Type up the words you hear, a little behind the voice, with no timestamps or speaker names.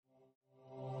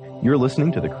You're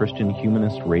listening to the Christian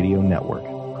Humanist Radio Network,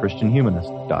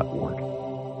 christianhumanist.org.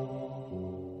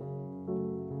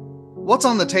 What's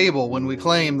on the table when we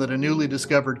claim that a newly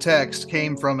discovered text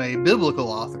came from a biblical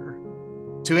author?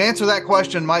 To answer that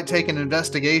question might take an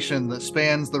investigation that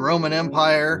spans the Roman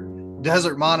Empire,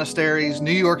 desert monasteries,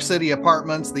 New York City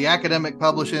apartments, the academic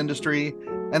publish industry,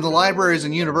 and the libraries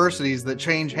and universities that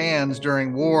change hands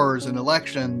during wars and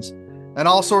elections, and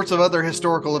all sorts of other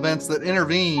historical events that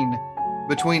intervene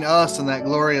between us and that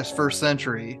glorious first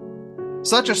century.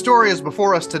 Such a story is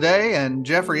before us today, and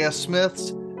Geoffrey S. Smith's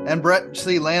and Brent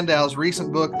C. Landau's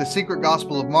recent book, The Secret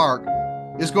Gospel of Mark,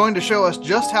 is going to show us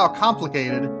just how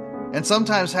complicated and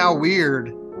sometimes how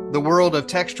weird the world of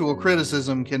textual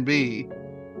criticism can be.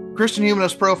 Christian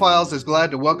Humanist Profiles is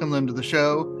glad to welcome them to the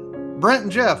show. Brent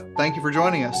and Jeff, thank you for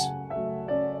joining us.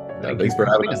 Thanks for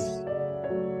having us.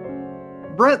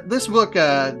 Brent, this book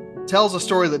tells a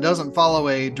story that doesn't follow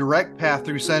a direct path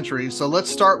through centuries, so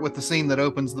let's start with the scene that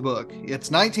opens the book.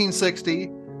 It's 1960.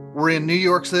 We're in New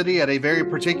York City at a very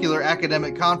particular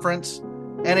academic conference,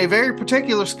 and a very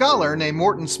particular scholar named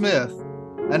Morton Smith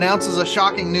announces a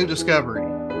shocking new discovery.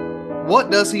 What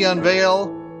does he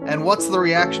unveil, and what's the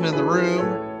reaction in the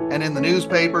room and in the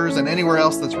newspapers and anywhere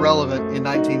else that's relevant in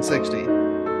 1960?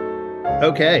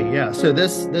 Okay, yeah. So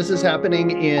this is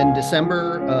happening in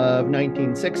December of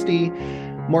 1960.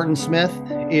 Morton Smith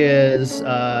is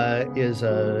a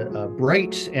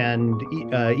bright and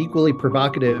equally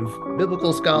provocative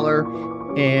biblical scholar,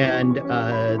 and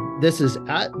this is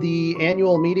at the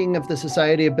annual meeting of the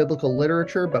Society of Biblical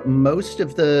Literature, but most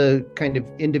of the kind of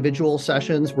individual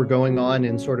sessions were going on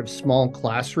in sort of small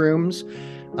classrooms.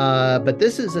 But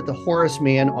this is at the Horace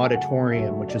Mann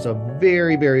Auditorium, which is a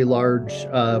very, very large,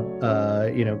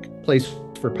 place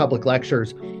for public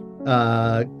lectures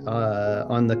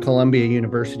on the Columbia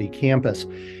University campus.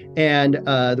 And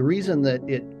the reason that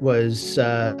it was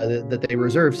that they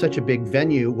reserved such a big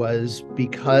venue was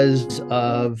because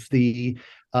of the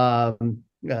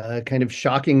kind of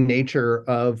shocking nature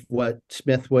of what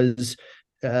Smith was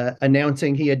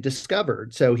announcing he had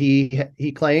discovered. So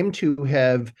he claimed to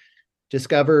have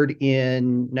discovered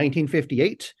in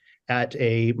 1958 at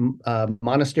a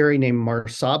monastery named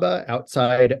Marsaba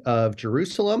outside of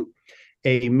Jerusalem,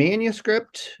 a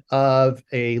manuscript of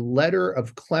a letter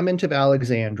of Clement of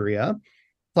Alexandria.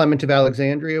 Clement of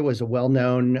Alexandria was a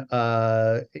well-known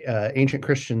ancient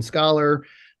Christian scholar.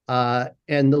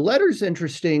 And the letter's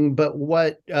interesting, but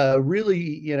what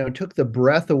really, took the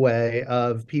breath away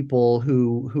of people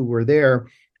who were there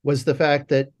was the fact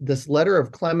that this letter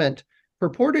of Clement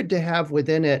purported to have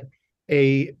within it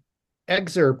a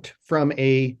excerpt from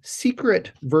a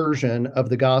secret version of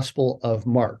the Gospel of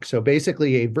Mark. So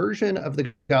basically a version of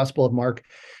the Gospel of Mark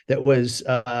that was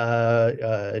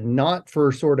not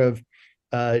for sort of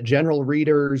general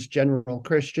readers, general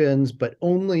Christians, but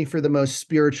only for the most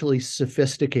spiritually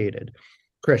sophisticated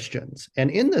Christians.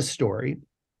 And in this story,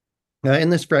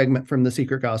 in this fragment from the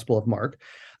Secret Gospel of Mark,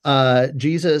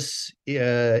 Jesus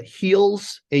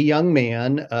heals a young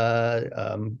man,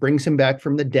 brings him back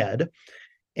from the dead.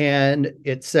 And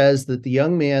it says that the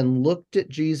young man looked at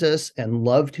Jesus and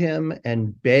loved him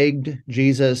and begged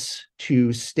Jesus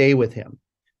to stay with him.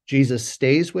 Jesus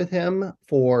stays with him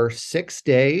for 6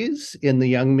 days in the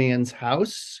young man's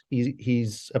house.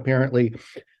 He's apparently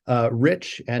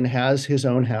rich and has his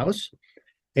own house.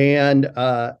 And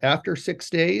after 6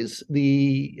 days,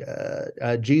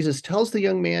 Jesus tells the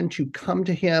young man to come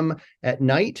to him at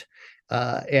night.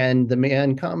 And the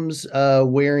man comes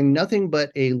wearing nothing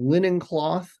but a linen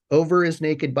cloth over his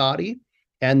naked body.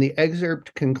 And the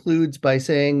excerpt concludes by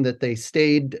saying that they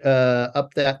stayed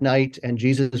up that night and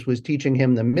Jesus was teaching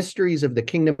him the mysteries of the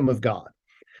kingdom of God.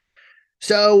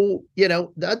 So,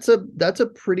 that's a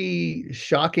pretty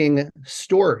shocking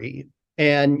story.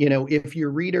 And, if your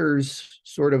readers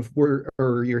sort of were,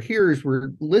 or your hearers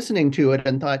were listening to it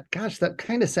and thought, gosh, that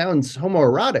kind of sounds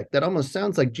homoerotic. That almost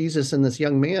sounds like Jesus and this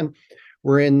young man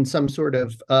were in some sort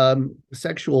of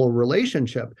sexual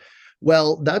relationship.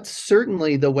 Well, that's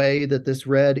certainly the way that this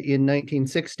read in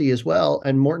 1960 as well.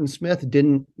 And Morton Smith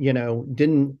didn't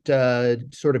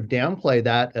sort of downplay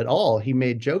that at all. He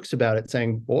made jokes about it,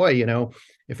 saying, boy,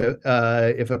 if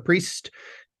a priest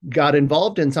got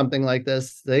involved in something like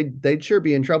this, they'd sure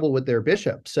be in trouble with their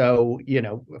bishop. So,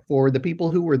 for the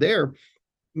people who were there,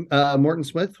 Morton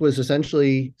Smith was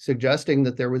essentially suggesting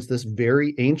that there was this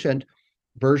very ancient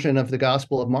version of the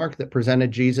Gospel of Mark that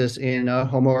presented Jesus in a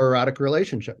homoerotic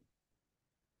relationship.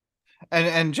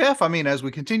 And Jeff, as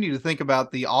we continue to think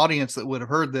about the audience that would have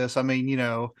heard this, a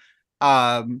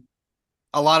lot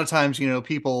of times,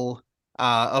 people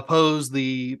oppose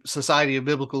the Society of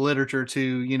Biblical Literature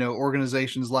to, you know,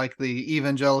 organizations like the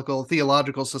Evangelical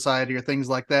Theological Society or things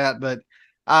like that. But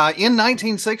in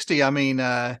 1960, I mean,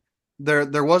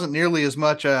 there wasn't nearly as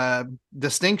much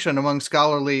distinction among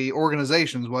scholarly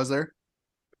organizations, was there?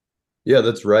 Yeah,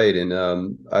 that's right.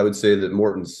 And I would say that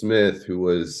Morton Smith, who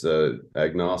was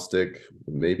agnostic,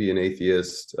 maybe an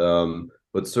atheist,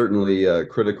 but certainly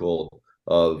critical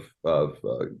of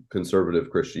conservative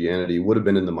Christianity, would have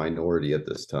been in the minority at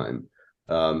this time.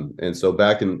 And so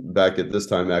back at this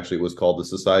time, actually, it was called the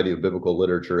Society of Biblical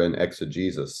Literature and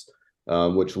Exegesis,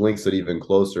 which links it even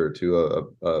closer to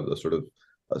a sort of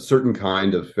a certain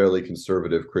kind of fairly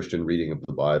conservative Christian reading of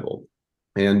the Bible.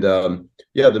 And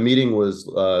yeah, the meeting was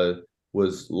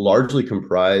largely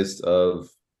comprised of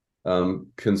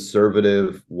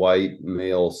conservative white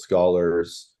male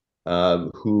scholars,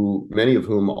 who many of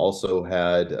whom also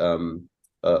had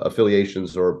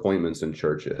affiliations or appointments in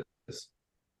churches.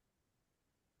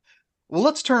 Well,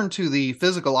 let's turn to the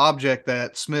physical object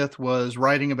that Smith was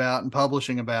writing about and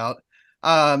publishing about.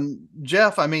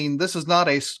 Jeff, I mean, this is not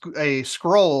a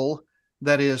scroll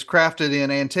that is crafted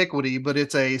in antiquity, but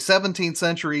it's a 17th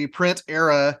century print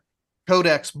era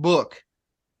codex book,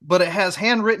 but it has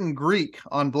handwritten Greek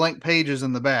on blank pages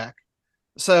in the back.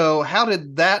 So how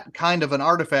did that kind of an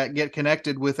artifact get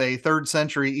connected with a 3rd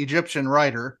century Egyptian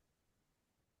writer?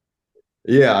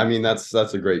 Yeah, I mean, that's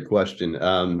a great question.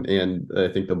 And I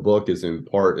think the book is in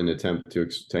part an attempt to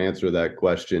answer that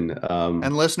question.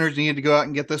 And listeners, you need to go out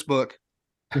and get this book.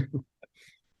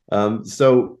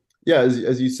 So yeah,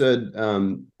 as you said,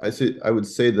 I would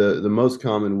say the most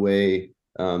common way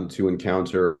to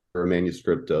encounter a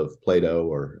manuscript of Plato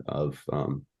or of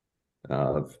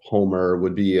Homer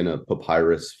would be in a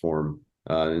papyrus form,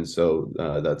 and so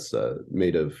that's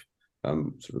made of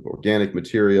sort of organic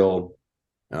material,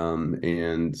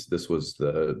 and this was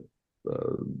the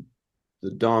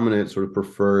dominant sort of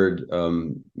preferred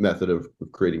method of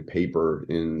creating paper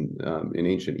in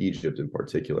ancient Egypt in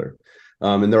particular.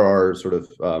 And there are sort of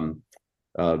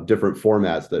different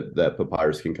formats that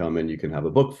papyrus can come in. You can have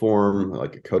a book form,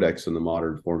 like a codex in the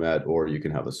modern format, or you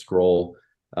can have a scroll.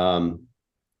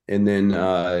 And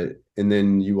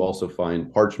then you also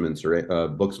find parchments or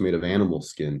books made of animal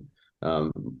skin.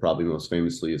 Probably most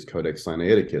famously is Codex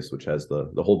Sinaiticus, which has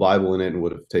the whole Bible in it and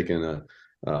would have taken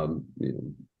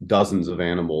dozens of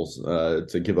animals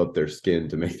to give up their skin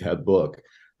to make that book.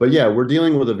 But yeah, we're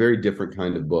dealing with a very different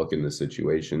kind of book in this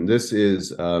situation. This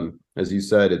is, as you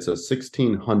said, it's a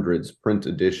 1600s print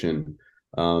edition,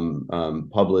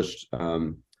 published.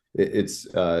 It's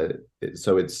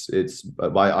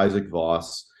by Isaac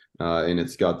Voss, and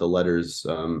it's got the letters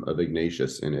of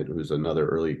Ignatius in it, who's another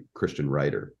early Christian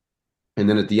writer. And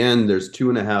then at the end, there's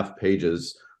 2.5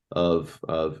 pages of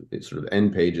sort of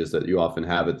end pages that you often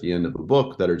have at the end of a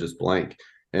book that are just blank.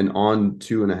 And on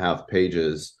 2.5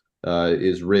 pages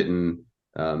is written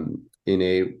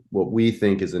in what we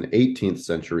think is an 18th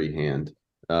century hand,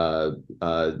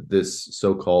 this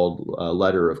so-called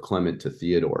letter of Clement to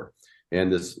Theodore.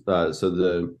 And this,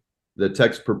 so the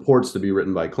text purports to be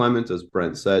written by Clement, as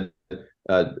Brent said.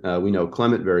 We know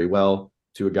Clement very well.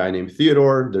 To a guy named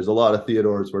Theodore. There's a lot of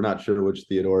Theodores. We're not sure which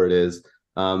Theodore it is,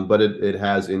 but it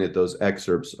has in it those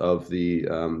excerpts of the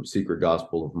secret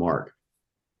Gospel of Mark.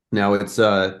 Now, it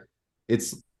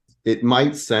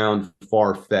might sound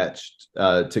far-fetched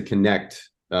to connect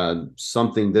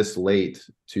something this late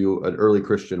to an early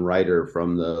Christian writer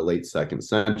from the late 2nd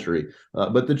century,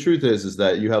 but the truth is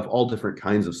that you have all different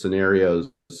kinds of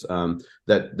scenarios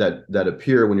that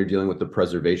appear when you're dealing with the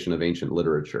preservation of ancient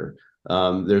literature.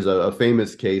 There's a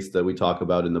famous case that we talk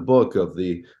about in the book of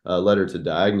the letter to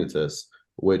Diognetus,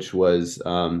 which was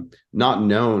not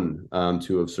known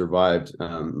to have survived,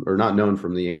 or not known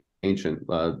from the ancient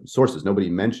sources.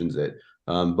 Nobody mentions it.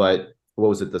 But what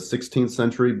was it, the 16th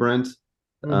century, Brent?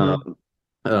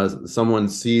 Mm-hmm. Someone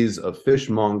sees a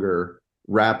fishmonger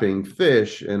wrapping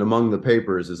fish, and among the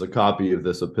papers is a copy of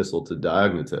this epistle to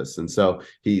Diognetus. And so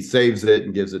he saves it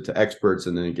and gives it to experts,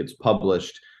 and then it gets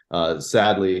published.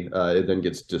 Sadly, it then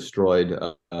gets destroyed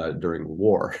during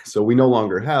war. So we no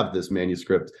longer have this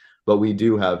manuscript, but we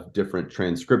do have different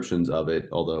transcriptions of it,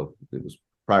 although it was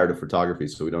prior to photography,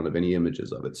 so we don't have any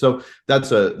images of it. So that's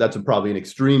probably an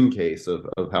extreme case of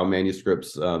how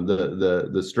manuscripts,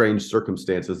 the strange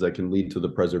circumstances that can lead to the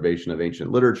preservation of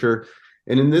ancient literature.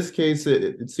 And in this case,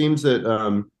 it seems that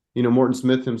Morton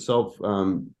Smith himself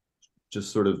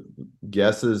just sort of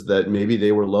guesses that maybe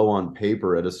they were low on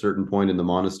paper at a certain point in the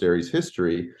monastery's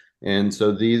history. And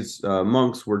so these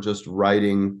monks were just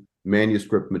writing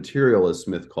manuscript material, as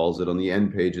Smith calls it, on the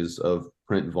end pages of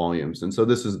print volumes. And so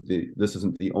this isn't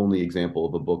the only example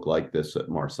of a book like this at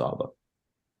Mar Saba.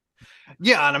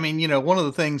 Yeah, and I mean, one of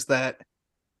the things that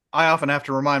I often have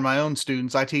to remind my own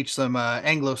students, I teach some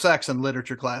Anglo-Saxon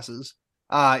literature classes,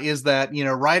 is that,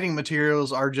 writing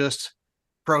materials are just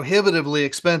prohibitively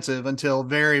expensive until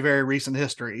very, very recent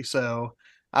history. So,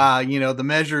 the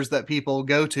measures that people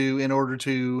go to in order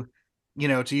to,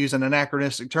 to use an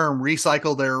anachronistic term,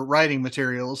 recycle their writing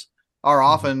materials are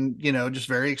often, just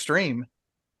very extreme.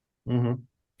 Mm-hmm.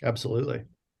 Absolutely.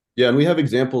 Yeah, and we have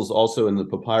examples also in the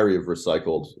papyri of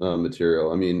recycled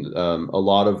material. I mean, not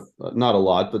a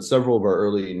lot, but several of our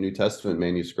early New Testament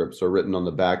manuscripts are written on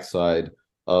the backside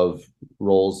of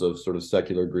rolls of sort of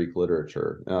secular Greek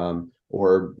literature,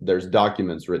 or there's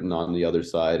documents written on the other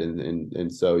side,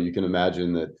 and so you can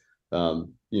imagine that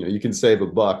you can save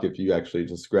 $1 if you actually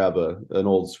just grab an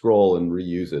old scroll and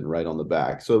reuse it right on the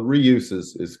back. So reuse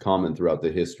is common throughout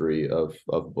the history of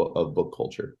book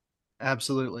culture.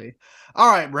 Absolutely.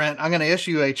 All right, Brent, I'm going to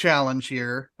issue a challenge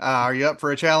here. Are you up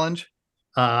for a challenge?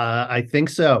 I think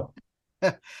so.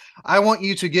 I want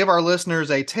you to give our listeners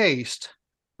a taste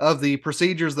of the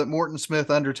procedures that Morton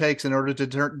Smith undertakes in order to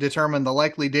determine the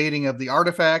likely dating of the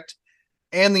artifact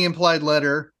and the implied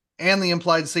letter and the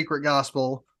implied secret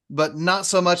gospel, but not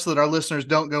so much that our listeners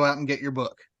don't go out and get your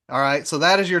book. All right, so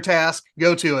that is your task.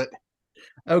 Go to it.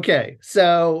 Okay,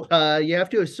 so you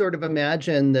have to sort of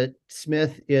imagine that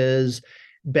Smith is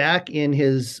back in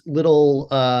his little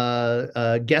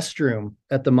guest room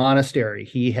at the monastery.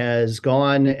 He has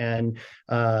gone and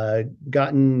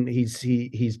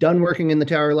he's done working in the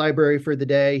Tower Library for the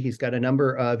day. He's got a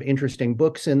number of interesting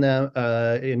books in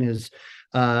his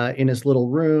little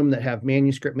room that have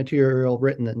manuscript material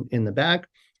written in the back.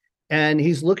 And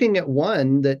he's looking at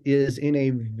one that is in a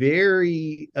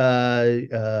very,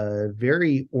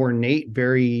 very ornate,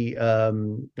 very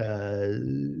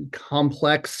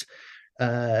complex,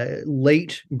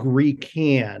 late Greek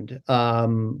hand,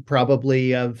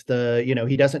 probably of the,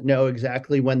 he doesn't know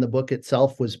exactly when the book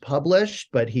itself was published,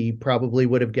 but he probably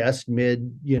would have guessed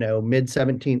mid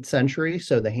 17th century.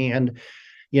 So the hand,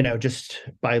 just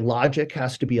by logic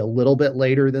has to be a little bit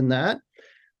later than that.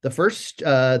 The first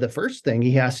thing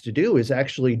he has to do is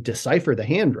actually decipher the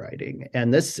handwriting,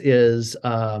 and this is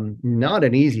not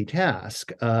an easy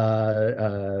task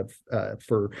for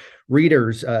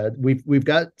readers. We've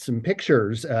got some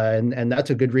pictures, and that's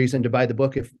a good reason to buy the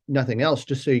book, if nothing else,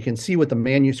 just so you can see what the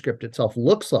manuscript itself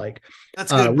looks like.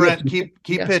 That's good, Brent. Keep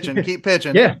pitching. Keep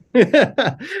pitching. Yeah.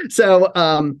 So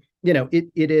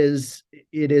it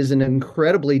is an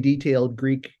incredibly detailed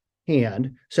Greek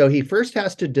hand. So he first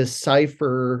has to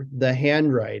decipher the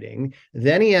handwriting,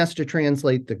 then he has to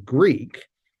translate the Greek.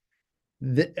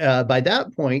 By that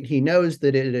point, he knows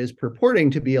that it is purporting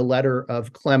to be a letter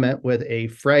of Clement with a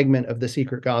fragment of the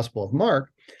secret Gospel of Mark.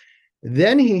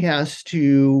 Then he has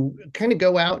to kind of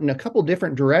go out in a couple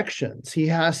different directions. He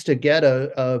has to get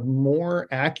a more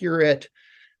accurate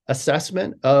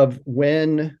assessment of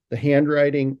when the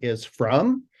handwriting is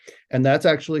from. And that's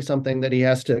actually something that he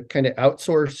has to kind of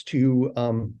outsource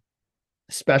to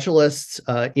specialists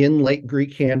in late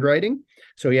Greek handwriting.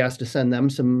 So he has to send them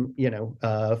some,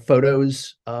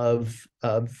 photos of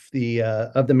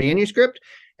the manuscript.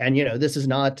 And this is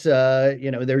not,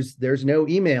 there's no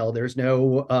email, there's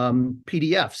no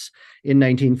PDFs in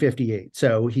 1958.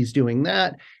 So he's doing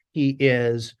that. He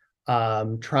is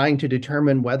trying to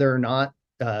determine whether or not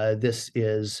this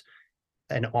is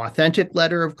an authentic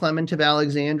letter of Clement of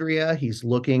Alexandria. He's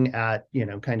looking at,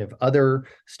 kind of other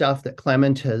stuff that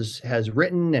Clement has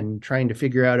written and trying to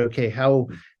figure out, okay, how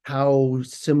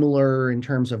similar in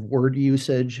terms of word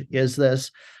usage is this?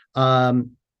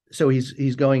 So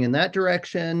he's going in that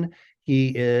direction.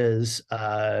 He is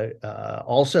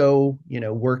also,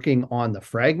 working on the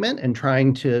fragment and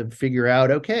trying to figure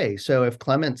out, okay, so if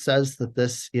Clement says that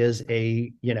this is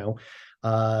a,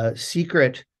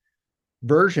 secret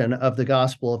version of the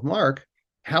Gospel of Mark,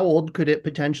 how old could it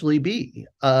potentially be?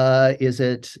 Is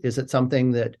it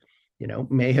something that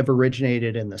may have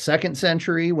originated in the 2nd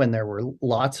century when there were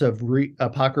lots of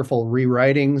apocryphal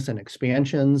rewritings and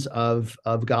expansions of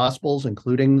Gospels,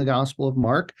 including the Gospel of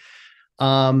Mark?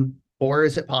 Or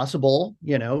is it possible,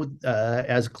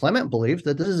 as Clement believed,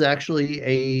 that this is actually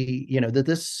that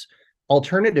this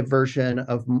alternative version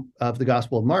of the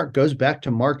Gospel of Mark goes back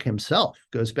to Mark himself,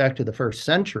 goes back to the 1st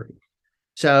century.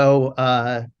 So,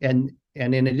 and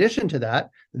in addition to that,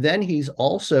 then he's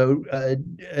also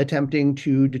attempting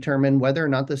to determine whether or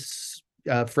not this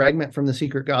fragment from the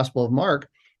secret Gospel of Mark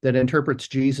that interprets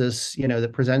Jesus,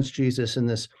 that presents Jesus in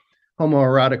this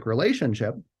homoerotic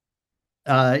relationship,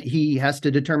 he has to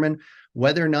determine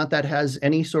whether or not that has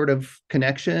any sort of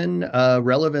connection,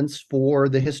 relevance for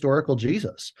the historical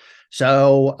Jesus.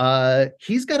 So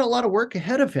he's got a lot of work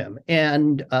ahead of him.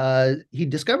 And he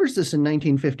discovers this in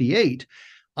 1958.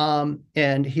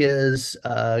 And his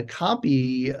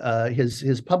copy,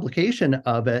 his publication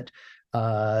of it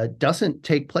doesn't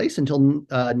take place until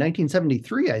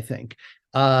 1973, I think.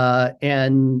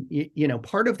 And,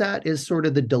 part of that is sort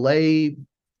of the delay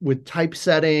with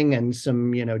typesetting and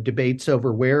some, debates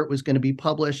over where it was going to be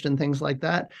published and things like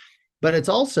that. But it's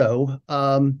also,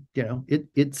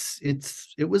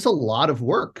 it was a lot of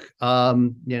work.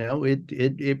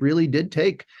 It really did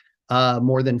take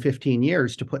more than 15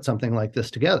 years to put something like this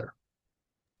together.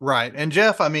 Right. And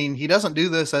Jeff, he doesn't do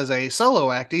this as a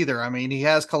solo act either. He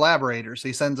has collaborators.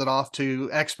 He sends it off to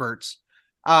experts.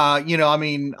 I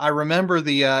remember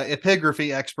the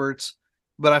epigraphy experts,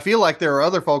 but I feel like there are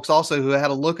other folks also who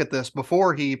had a look at this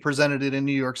before he presented it in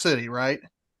New York City, right?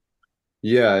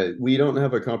 Yeah, we don't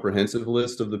have a comprehensive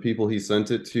list of the people he sent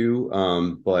it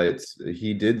to, but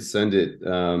he did send it,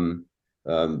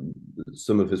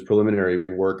 some of his preliminary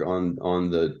work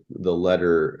on the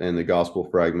letter and the gospel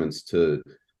fragments to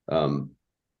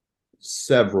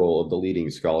several of the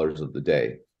leading scholars of the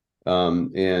day.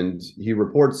 And he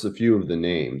reports a few of the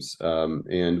names.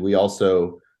 And we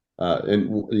also,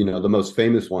 the most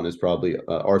famous one is probably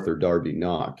Arthur Darby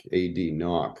Nock, A.D.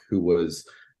 Nock, who was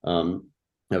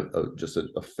just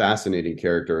a fascinating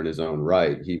character in his own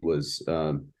right. He was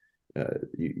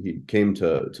he came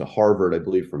to Harvard, I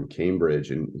believe, from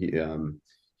Cambridge, and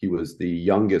he was the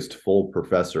youngest full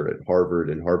professor at Harvard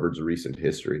in Harvard's recent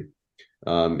history.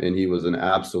 And he was an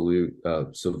absolute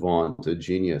savant, a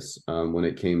genius when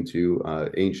it came to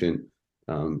ancient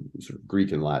sort of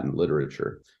Greek and Latin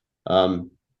literature.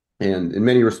 And in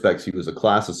many respects, he was a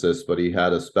classicist, but he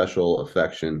had a special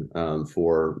affection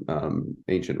for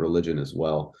ancient religion as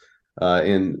well.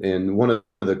 And one of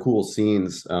the cool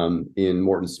scenes in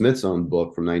Morton Smith's own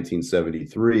book from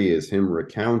 1973 is him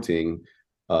recounting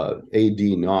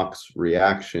A.D. Nock's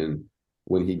reaction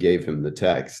when he gave him the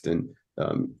text. And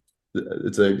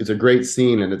it's a great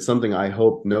scene, and it's something I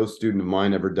hope no student of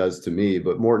mine ever does to me.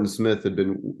 But Morton Smith had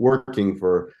been working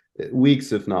for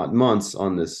weeks, if not months,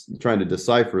 on this, trying to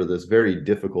decipher this very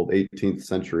difficult 18th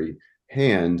century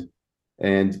hand,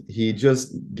 and he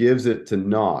just gives it to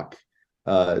Nock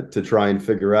to try and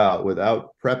figure out without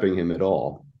prepping him at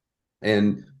all.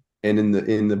 And in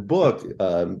the book,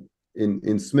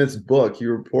 in Smith's book, he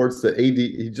reports that AD,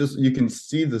 you can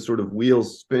see the sort of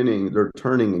wheels spinning, they're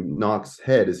turning in Nock's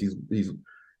head as he's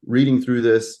reading through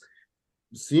this,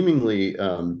 seemingly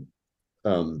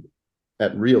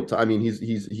at real time.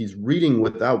 He's reading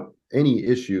without any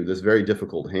issue this very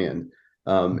difficult hand,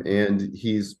 and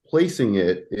he's placing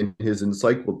it in his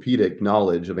encyclopedic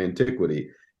knowledge of antiquity.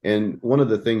 And one of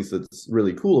the things that's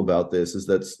really cool about this is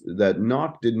that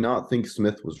Nock did not think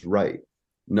Smith was right.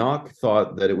 Nock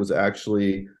thought that it was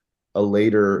actually a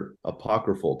later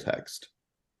apocryphal text,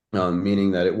 meaning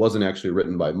that it wasn't actually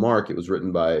written by Mark, it was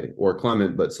written by, or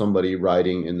Clement, but somebody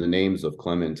writing in the names of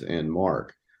Clement and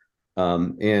Mark.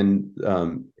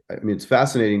 It's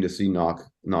fascinating to see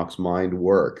Nock's mind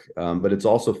work, but it's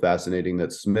also fascinating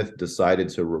that Smith decided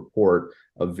to report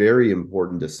a very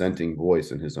important dissenting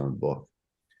voice in his own book.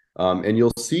 And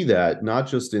you'll see that not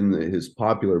just in his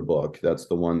popular book, that's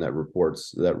the one that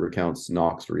recounts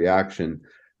Nock's reaction,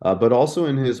 but also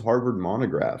in his Harvard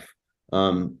monograph.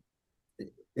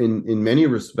 In many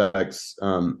respects,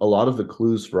 a lot of the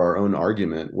clues for our own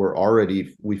argument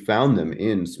we found them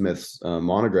in Smith's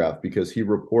monograph, because he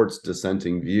reports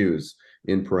dissenting views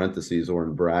in parentheses or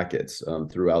in brackets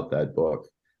throughout that book.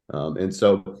 And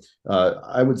so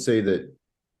I would say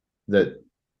that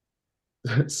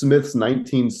Smith's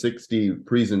 1960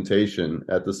 presentation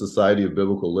at the Society of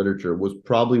Biblical Literature was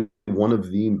probably one of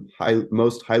the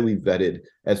most highly vetted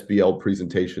SBL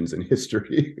presentations in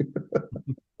history.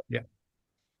 Yeah.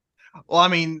 Well,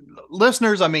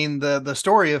 listeners, the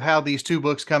story of how these two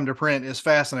books come to print is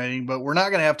fascinating, but we're not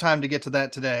going to have time to get to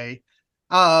that today.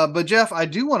 But Jeff, I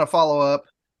do want to follow up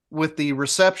with the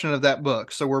reception of that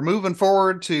book. So we're moving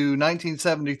forward to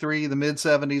 1973, the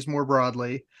mid-70s more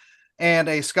broadly. And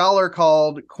a scholar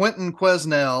called Quentin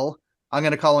Quesnel, I'm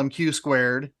going to call him Q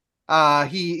squared,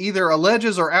 he either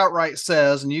alleges or outright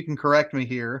says, and you can correct me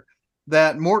here,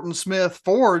 that Morton Smith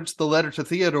forged the letter to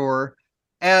Theodore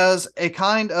as a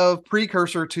kind of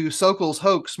precursor to Sokal's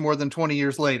hoax more than 20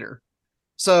 years later.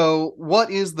 So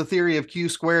what is the theory of Q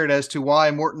squared as to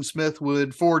why Morton Smith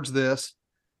would forge this?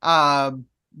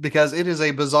 Because it is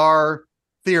a bizarre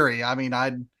theory.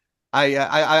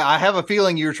 I have a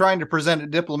feeling you're trying to present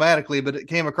it diplomatically, but it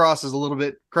came across as a little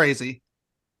bit crazy.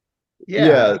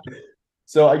 Yeah.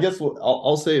 So I guess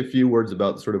I'll say a few words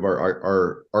about sort of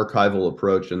our archival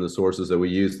approach and the sources that we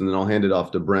used, and then I'll hand it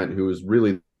off to Brent, who is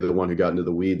really the one who got into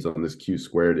the weeds on this Q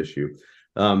squared issue.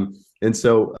 And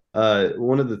so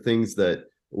one of the things that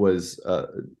was a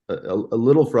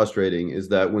little frustrating is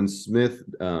that when Smith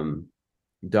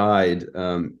died,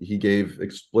 he gave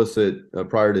explicit,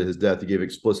 prior to his death, he gave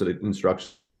explicit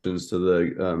instructions to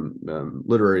the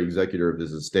literary executor of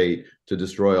his estate to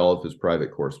destroy all of his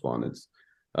private correspondence,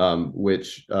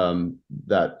 which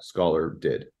that scholar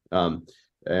did.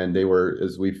 And they were,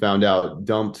 as we found out,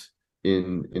 dumped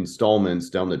in installments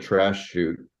down the trash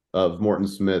chute of Morton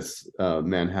Smith's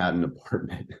Manhattan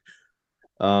apartment.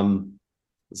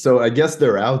 So I guess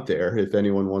they're out there if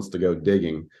anyone wants to go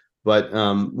digging. But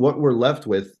what we're left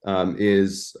with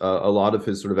is a lot of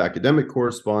his sort of academic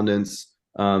correspondence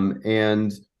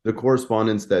and the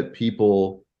correspondence that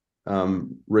people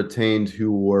retained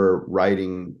who were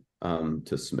writing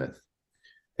to Smith.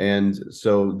 And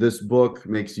so this book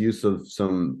makes use of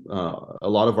a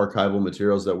lot of archival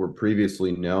materials that were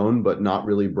previously known, but not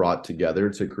really brought together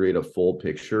to create a full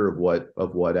picture of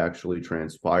what actually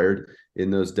transpired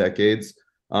in those decades.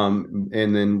 And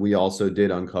then we also did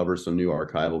uncover some new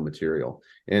archival material.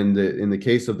 And in the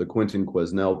case of the Quentin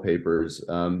Quesnel papers,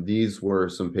 these were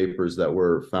some papers that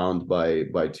were found by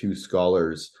two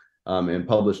scholars and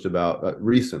published about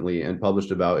recently and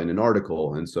published about in an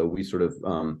article. And so we sort of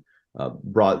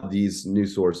brought these new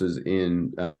sources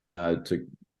in to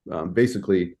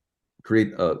basically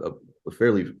create a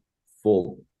fairly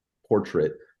full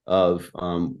portrait of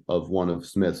one of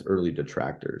Smith's early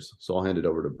detractors. So I'll hand it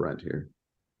over to Brent here.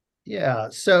 Yeah.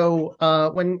 So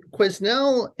when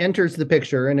Quesnel enters the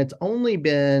picture, and it's only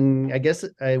been, I guess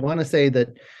I want to say that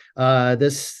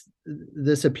this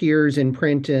appears in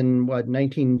print in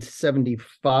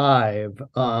 1975.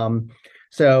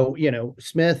 So,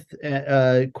 Smith,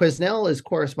 Quesnel is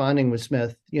corresponding with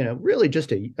Smith, really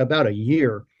just about a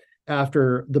year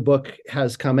after the book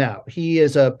has come out. He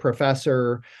is a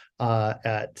professor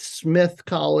at Smith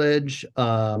College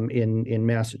in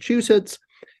Massachusetts.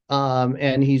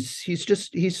 And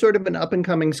he's sort of an up and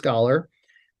coming scholar.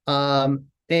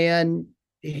 And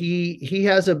he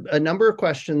has a number of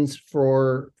questions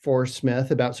for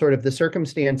Smith about sort of the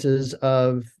circumstances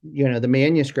of, the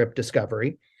manuscript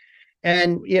discovery.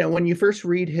 And, when you first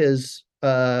read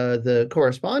the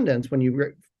correspondence, when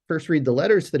you first read the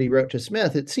letters that he wrote to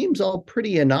Smith, it seems all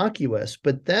pretty innocuous,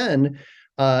 but then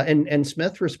and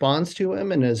Smith responds to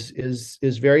him and is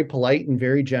very polite and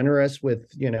very generous with,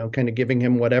 kind of giving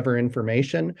him whatever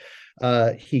information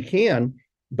he can.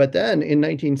 But then in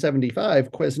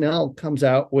 1975, Quesnel comes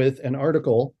out with an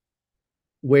article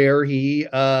where he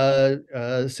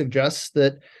suggests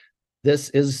that this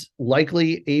is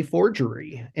likely a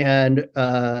forgery. And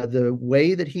the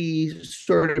way that he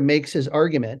sort of makes his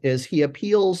argument is he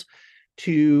appeals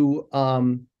to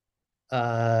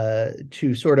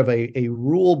sort of a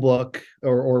rule book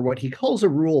or what he calls a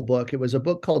rule book. It was a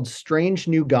book called Strange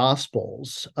New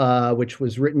Gospels, which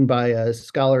was written by a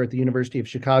scholar at the University of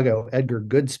Chicago, Edgar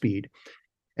Goodspeed.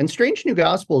 And Strange New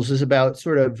Gospels is about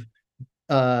sort of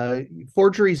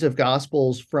forgeries of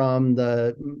Gospels from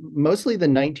mostly the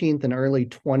 19th and early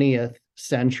 20th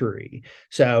century.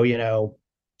 So,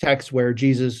 texts where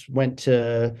Jesus went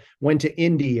to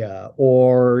India,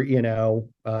 or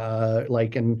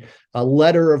like in a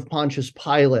letter of Pontius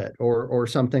Pilate, or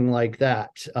something like that.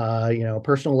 A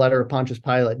personal letter of Pontius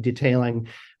Pilate detailing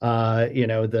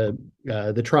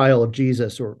the trial of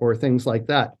Jesus, or things like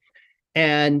that.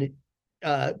 And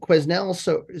Quesnel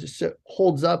so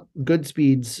holds up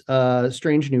Goodspeed's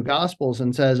Strange New Gospels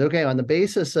and says, okay, on the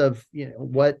basis of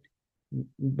what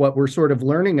we're sort of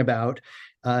learning about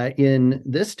in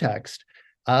this text,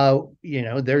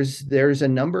 there's a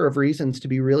number of reasons to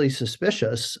be really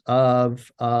suspicious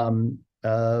of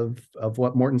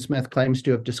what Morton Smith claims to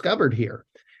have discovered here.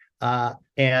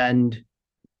 And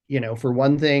for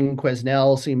one thing,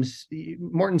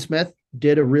 Morton Smith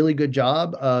did a really good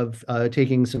job of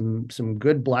taking some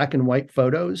good black and white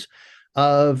photos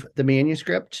of the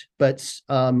manuscript, but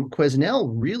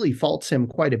Quesnel really faults him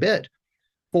quite a bit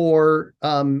for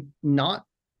not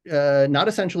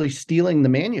essentially stealing the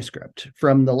manuscript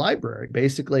from the library.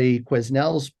 Basically,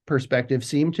 Quesnel's perspective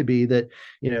seemed to be that,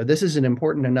 this is an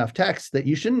important enough text that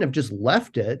you shouldn't have just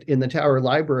left it in the Tower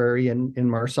Library in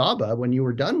Marsaba when you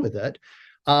were done with it.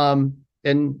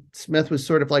 And Smith was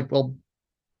sort of like, well,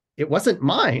 it wasn't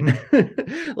mine.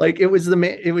 Like it was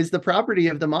the property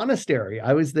of the monastery.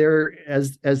 I was there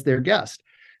as their guest.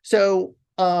 So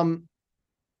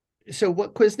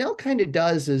what Quesnel kind of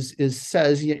does is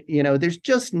says, there's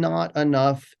just not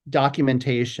enough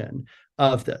documentation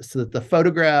of this, so that the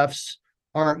photographs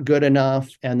aren't good enough,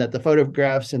 and that the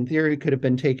photographs in theory could have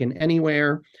been taken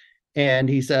anywhere. And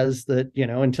he says that,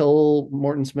 until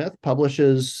Morton Smith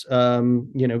publishes,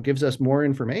 gives us more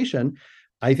information,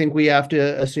 I think we have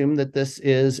to assume that this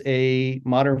is a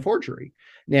modern forgery.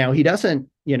 Now, he doesn't,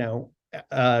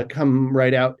 come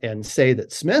right out and say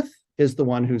that Smith is the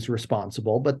one who's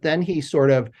responsible, but then he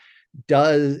sort of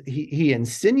he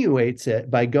insinuates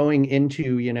it by going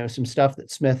into, some stuff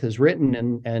that Smith has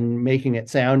written and making it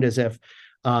sound as if,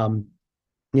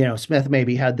 Smith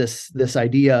maybe had this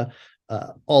idea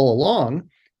all along.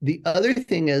 The other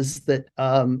thing is that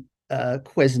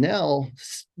Quesnel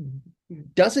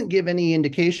doesn't give any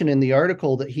indication in the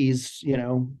article that he's,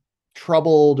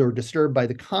 troubled or disturbed by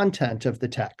the content of the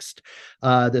text.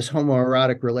 This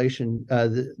homoerotic relation,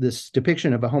 this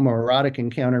depiction of a homoerotic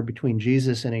encounter between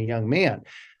Jesus and a young man.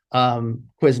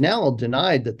 Quesnel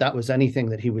denied that was anything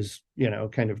that he was,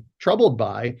 kind of troubled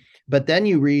by. But then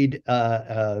you read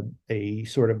a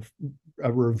sort of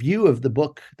a review of the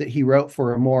book that he wrote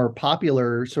for a more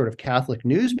popular sort of Catholic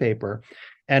newspaper.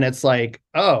 And it's like,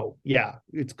 oh, yeah,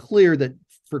 it's clear that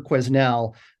for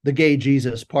Quesnel, the gay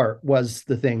Jesus part was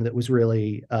the thing that was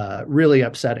really, really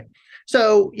upsetting.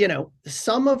 So,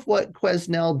 some of what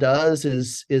Quesnel does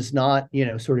is not,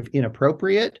 sort of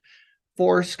inappropriate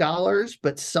for scholars,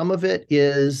 but some of it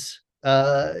is,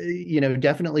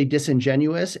 definitely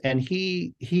disingenuous. And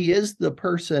he is the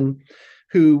person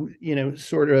who,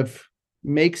 sort of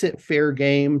makes it fair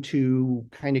game to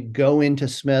kind of go into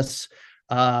Smith's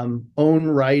own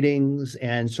writings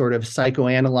and sort of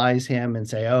psychoanalyze him and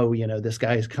say, oh, this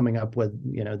guy is coming up with,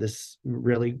 this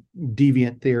really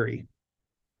deviant theory.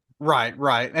 Right.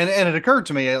 And it occurred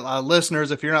to me,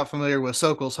 listeners, if you're not familiar with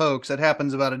Sokal's hoax, it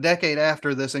happens about a decade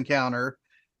after this encounter.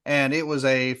 And it was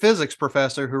a physics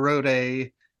professor who wrote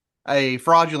a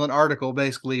fraudulent article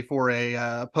basically for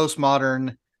a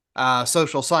postmodern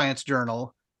social science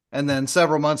journal. And then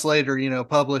several months later,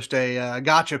 published a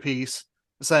gotcha piece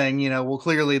saying, well,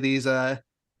 clearly these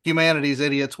humanities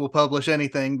idiots will publish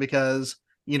anything because,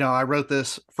 I wrote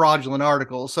this fraudulent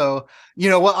article. So,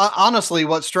 honestly,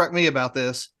 what struck me about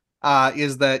this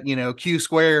is that, Q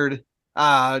squared,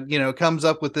 comes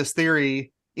up with this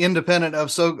theory independent of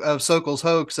Sokal's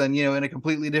hoax and, in a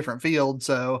completely different field.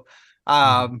 So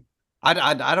I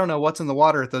don't know what's in the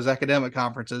water at those academic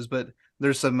conferences, but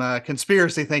there's some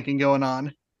conspiracy thinking going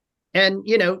on. And,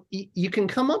 you can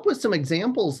come up with some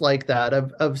examples like that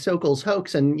of Sokal's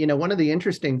hoax. And, one of the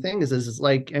interesting things is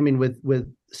like, I mean,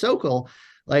 with Sokal,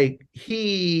 like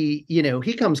he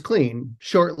comes clean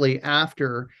shortly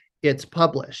after it's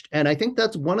published. And I think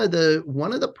that's one of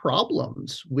the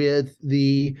problems with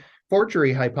the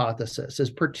forgery hypothesis is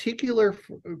particularly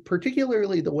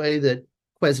the way that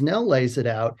Quesnel lays it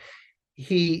out.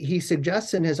 He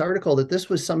suggests in his article that this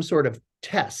was some sort of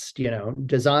test,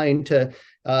 designed to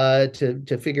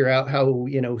figure out how,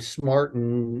 smart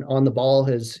and on the ball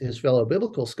his fellow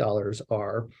biblical scholars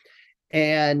are.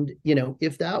 And,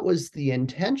 if that was the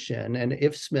intention, and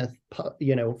if Smith,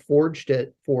 forged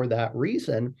it for that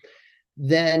reason,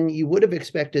 then you would have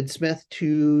expected Smith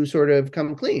to sort of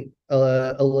come clean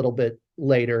a little bit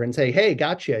later and say, hey,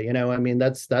 gotcha. I mean,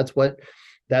 that's what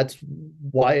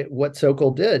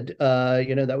Sokal did.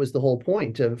 That was the whole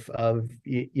point of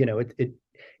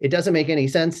it doesn't make any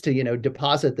sense to,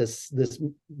 deposit this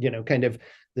kind of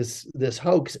this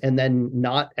hoax and then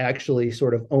not actually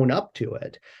sort of own up to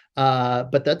it.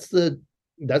 But that's the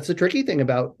tricky thing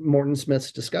about Morton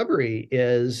Smith's discovery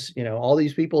is, all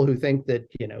these people who think that,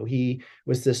 he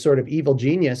was this sort of evil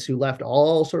genius who left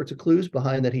all sorts of clues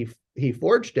behind that he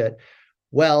forged it.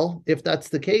 Well, if that's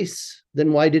the case,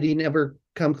 then why did he never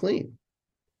come clean?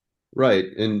 Right.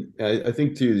 And I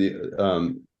think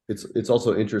too, it's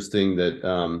also interesting that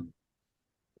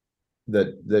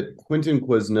that Quentin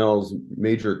Quesnel's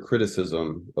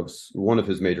one of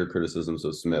his major criticisms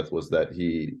of Smith was that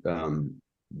he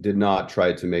did not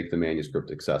try to make the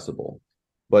manuscript accessible.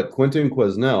 But Quentin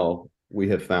Quesnel, we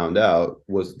have found out,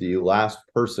 was the last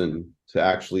person to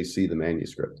actually see the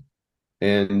manuscript.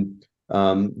 And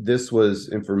this was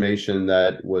information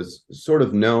that was sort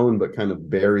of known, but kind of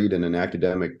buried in an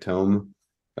academic tome,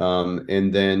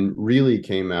 and then really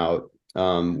came out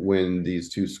when these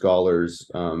two scholars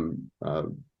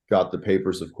got the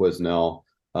papers of Quesnel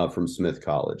from Smith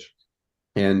College.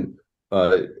 And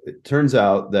it turns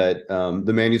out that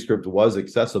the manuscript was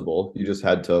accessible. You just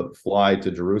had to fly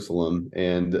to Jerusalem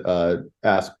and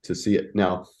ask to see it.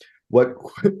 Now, what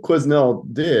Quesnel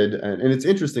did, and it's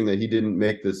interesting that he didn't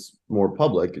make this more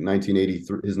public in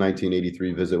his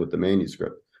 1983 visit with the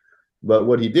manuscript. But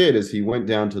what he did is he went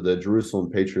down to the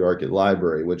Jerusalem Patriarchate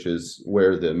Library, which is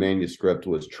where the manuscript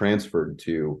was transferred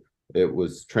to it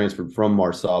was transferred from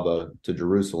Marsaba to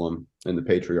Jerusalem in the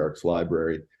Patriarch's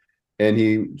library. And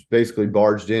he basically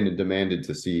barged in and demanded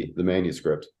to see the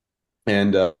manuscript.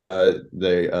 And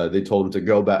they told him to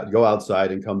go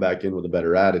outside and come back in with a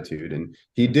better attitude. And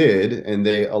he did, and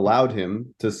they allowed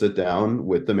him to sit down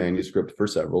with the manuscript for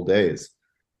several days.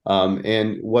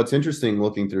 And what's interesting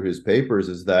looking through his papers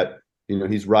is that,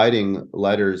 he's writing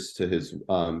letters to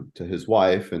his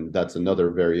wife, and that's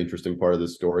another very interesting part of the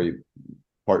story.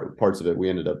 Parts of it we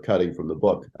ended up cutting from the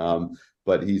book,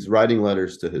 but he's writing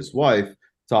letters to his wife,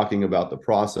 talking about the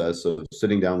process of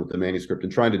sitting down with the manuscript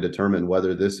and trying to determine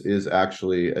whether this is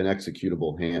actually an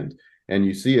executable hand. And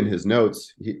you see in his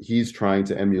notes, he's trying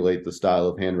to emulate the style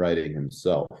of handwriting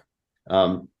himself.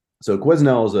 So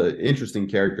Quesnel is an interesting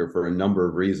character for a number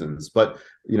of reasons, but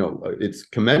it's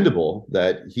commendable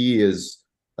that he is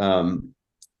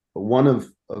one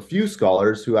of a few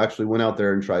scholars who actually went out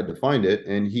there and tried to find it,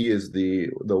 and he is the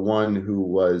one who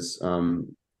was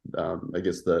I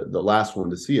guess the last one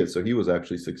to see it. So he was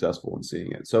actually successful in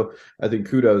seeing it. So I think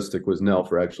kudos to Quesnel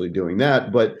for actually doing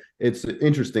that. But it's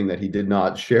interesting that he did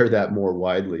not share that more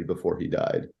widely before he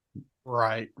died.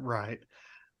 Right.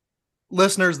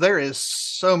 Listeners, there is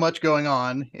so much going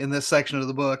on in this section of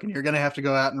the book, and you're going to have to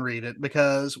go out and read it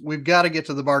because we've got to get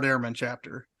to the Bart Ehrman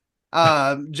chapter.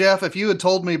 Jeff, if you had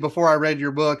told me before I read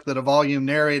your book that a volume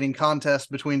narrating contest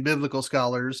between biblical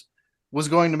scholars was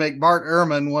going to make Bart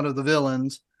Ehrman one of the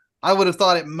villains, I would have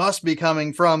thought it must be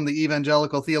coming from the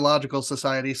Evangelical Theological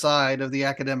Society side of the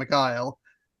academic aisle.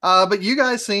 But you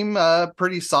guys seem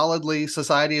pretty solidly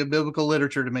Society of Biblical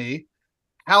Literature to me.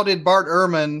 How did Bart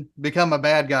Ehrman become a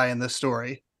bad guy in this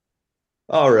story?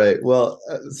 All right. Well,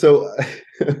 so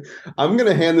I'm going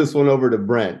to hand this one over to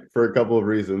Brent for a couple of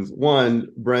reasons. One,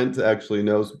 Brent actually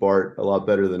knows Bart a lot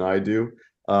better than I do.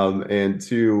 And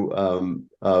two,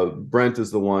 Brent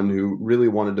is the one who really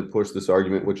wanted to push this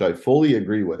argument, which I fully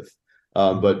agree with.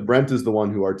 But Brent is the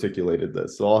one who articulated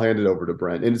this. So I'll hand it over to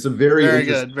Brent. And it's a very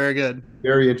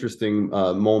interesting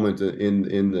moment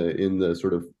in the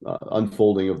sort of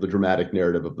unfolding of the dramatic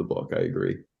narrative of the book. I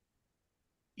agree.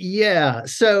 Yeah.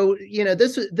 So,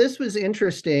 this was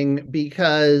interesting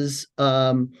because,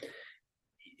 what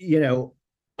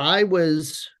I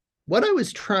was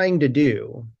trying to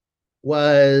do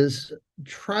was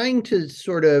trying to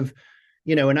sort of,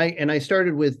 and I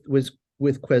started with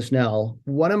Quesnel.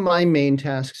 One of my main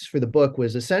tasks for the book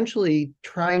was essentially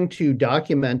trying to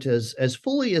document as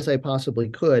fully as I possibly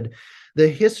could the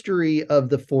history of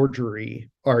the forgery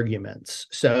arguments.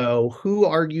 So who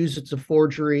argues it's a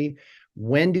forgery?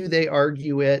 When do they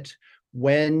argue it?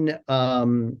 When,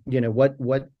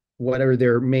 what are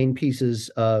their main pieces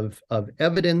of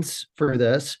evidence for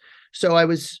this? So I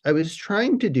was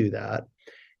trying to do that.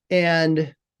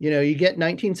 And, you get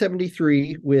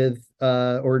 1973 with,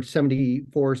 or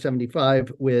 74,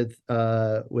 75 with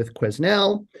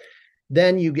Quesnel.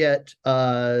 Then you get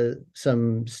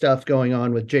some stuff going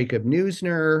on with Jacob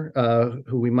Neusner,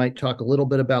 who we might talk a little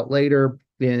bit about later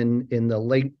in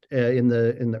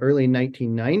the early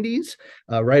 1990s,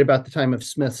 right about the time of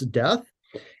Smith's death.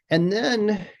 And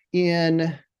then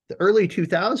in the early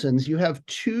 2000s, you have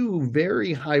two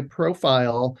very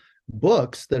high-profile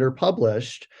books that are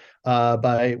published,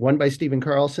 one by Stephen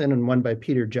Carlson and one by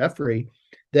Peter Geoffrey,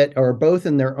 that are both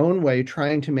in their own way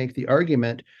trying to make the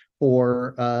argument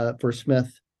for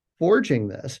Smith forging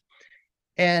this.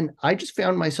 And I just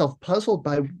found myself puzzled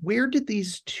by where did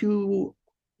these two,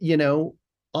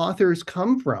 authors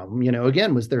come from?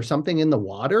 Again, was there something in the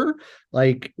water?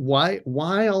 Like why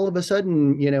all of a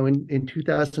sudden, in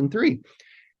 2003?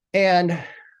 And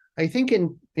I think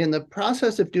in the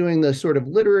process of doing the sort of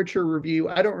literature review,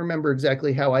 I don't remember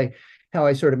exactly how I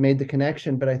sort of made the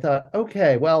connection, but I thought,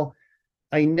 okay, well,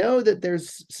 I know that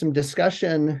there's some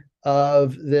discussion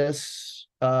of this,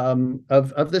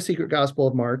 of the Secret Gospel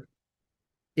of Mark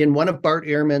in one of Bart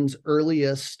Ehrman's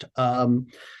earliest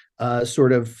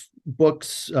sort of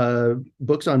books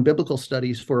on biblical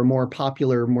studies for a more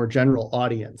popular, more general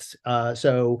audience.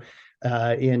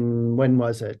 When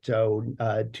was it?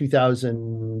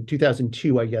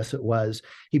 2002, I guess it was.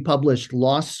 He published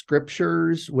Lost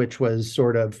Scriptures, which was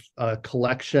sort of a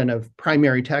collection of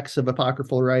primary texts of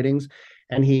apocryphal writings.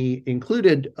 And he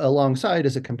included alongside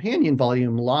as a companion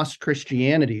volume, Lost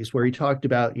Christianities, where he talked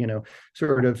about,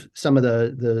 sort of some of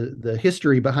the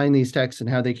history behind these texts and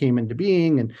how they came into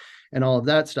being and all of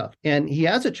that stuff. And he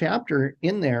has a chapter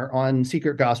in there on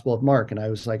Secret Gospel of Mark. And I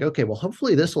was like, okay, well,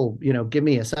 hopefully this will, give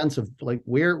me a sense of like,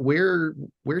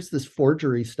 where's this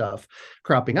forgery stuff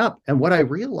cropping up? And what I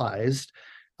realized,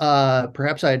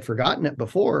 perhaps I had forgotten it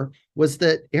before, was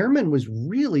that Ehrman was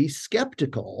really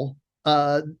skeptical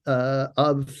of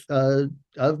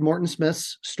Morton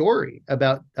Smith's story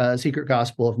about Secret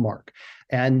Gospel of Mark,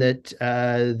 and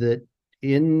that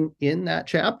in that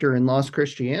chapter in Lost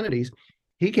Christianities,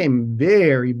 he came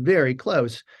very, very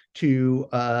close to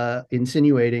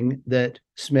insinuating that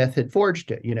Smith had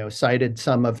forged it. Cited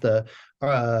some of the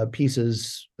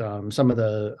pieces, some of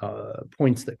the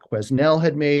points that Quesnel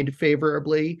had made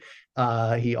favorably.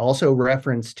 He also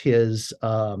referenced his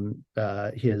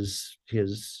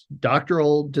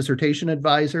doctoral dissertation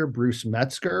advisor, Bruce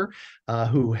Metzger,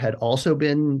 who had also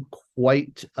been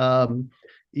quite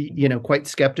quite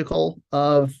skeptical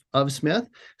of Smith.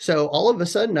 So all of a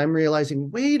sudden, I'm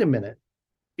realizing, wait a minute,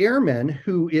 Ehrman,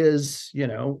 who is,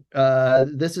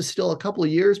 this is still a couple of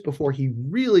years before he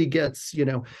really gets,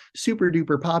 super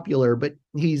duper popular, but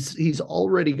he's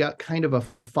already got kind of a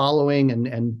following,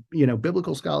 and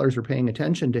biblical scholars are paying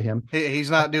attention to him. He's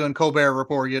not doing Colbert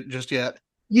Report just yet.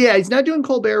 Yeah, he's not doing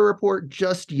Colbert Report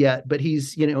just yet, but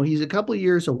he's a couple of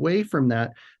years away from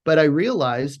that. But I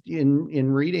realized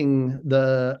in reading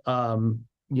the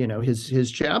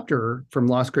his chapter from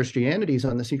Lost Christianities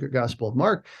on the Secret Gospel of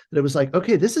Mark, that it was like,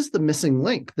 okay, this is the missing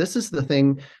link. This is the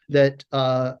thing that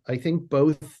I think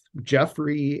both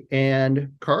Geoffrey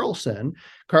and Carlson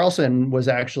was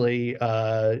actually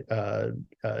a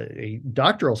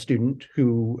doctoral student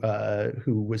who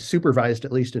was supervised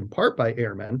at least in part by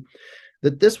Ehrman,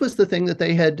 that this was the thing that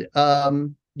they had,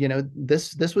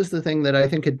 this was the thing that I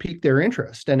think had piqued their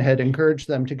interest and had encouraged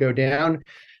them to go down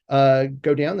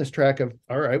this track of,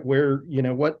 all right, where,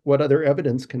 what other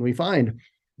evidence can we find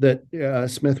that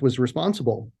Smith was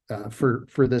responsible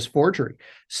for this forgery?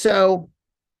 So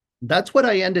that's what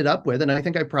I ended up with. And I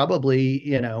think I probably,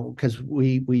 because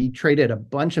we traded a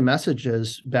bunch of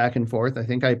messages back and forth. I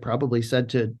think I probably said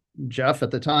to Jeff at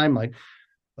the time, like,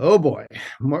 oh boy,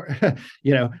 Bart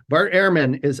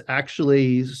Ehrman is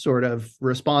actually sort of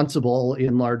responsible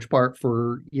in large part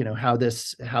for, how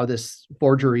this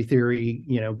forgery theory,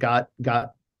 got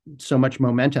so much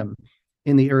momentum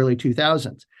in the early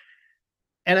 2000s.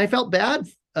 And I felt bad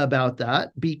about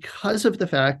that because of the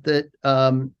fact that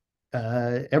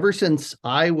ever since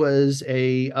I was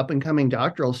a up and coming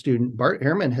doctoral student, Bart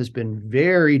Ehrman has been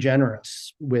very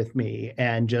generous with me,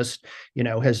 and just,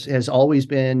 has always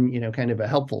been, kind of a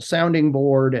helpful sounding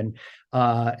board, and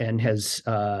has,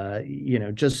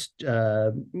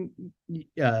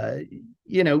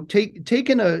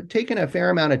 taken a fair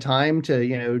amount of time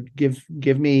to,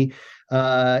 give me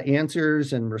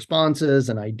answers and responses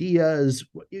and ideas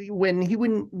when he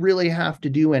wouldn't really have to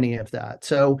do any of that.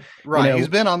 So right, he's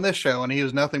been on this show and he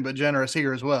was nothing but generous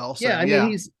here as well. So, I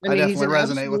definitely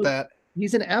resonate with that.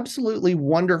 He's an absolutely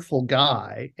wonderful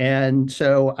guy, and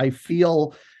so I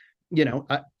feel,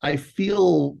 I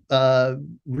feel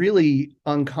really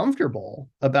uncomfortable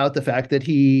about the fact that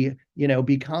he,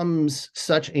 becomes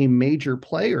such a major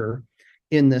player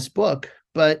in this book.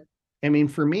 But I mean,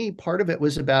 for me, part of it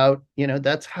was about,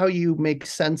 that's how you make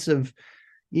sense of,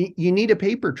 you need a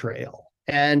paper trail.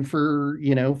 And for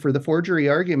the forgery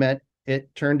argument,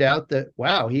 it turned out that,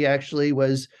 wow, he actually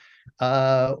was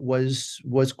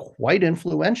quite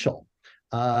influential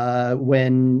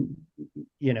when,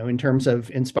 in terms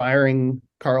of inspiring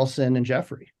Carlson and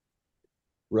Geoffrey.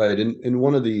 Right. And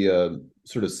one of the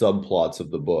sort of subplots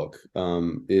of the book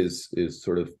is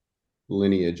sort of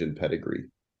lineage and pedigree.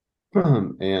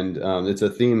 And it's a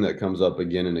theme that comes up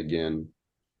again and again.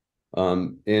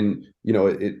 And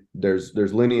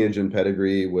there's lineage and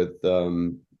pedigree with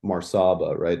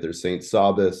Marsaba, right? There's Saint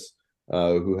Sabas,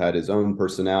 who had his own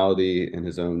personality and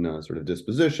his own sort of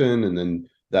disposition, and then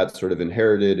that's sort of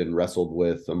inherited and wrestled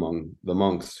with among the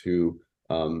monks who,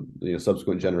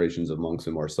 subsequent generations of monks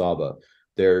in Marsaba.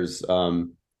 There's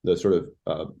the sort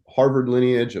of Harvard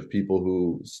lineage of people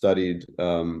who studied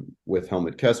with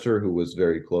Helmut Kester, who was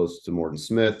very close to Morton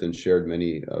Smith and shared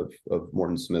many of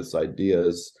Morton Smith's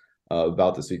ideas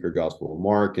about the Secret Gospel of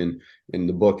Mark. And in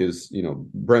the book is,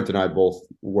 Brent and I both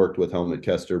worked with Helmut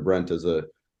Kester, Brent as a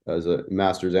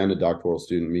master's and a doctoral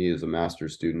student, me as a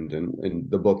master's student.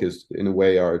 And the book is, in a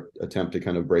way, our attempt to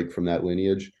kind of break from that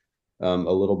lineage a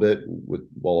little bit,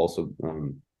 while also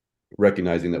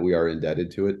recognizing that we are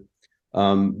indebted to it.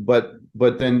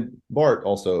 But then Bart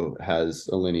also has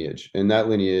a lineage, and that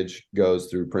lineage goes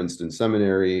through Princeton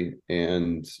Seminary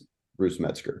and Bruce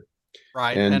Metzger.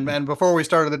 Right. And before we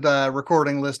started the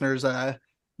recording, listeners,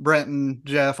 Brent and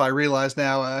Jeff, I realize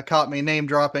now, caught me name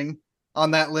dropping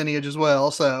on that lineage as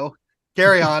well. So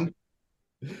carry on.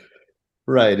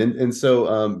 Right. And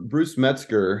so Bruce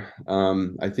Metzger,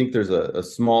 I think there's a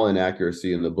small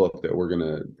inaccuracy in the book that we're going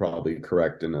to probably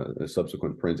correct in a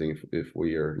subsequent printing if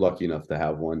we are lucky enough to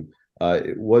have one.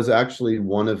 it was actually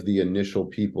one of the initial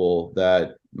people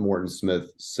that Morton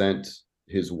Smith sent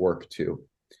his work to.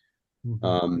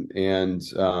 And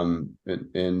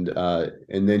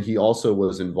then he also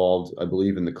was involved, I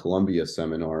believe, in the Columbia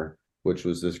Seminar, which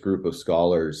was this group of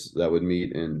scholars that would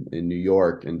meet in New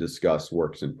York and discuss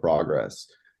works in progress.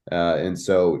 And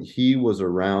so he was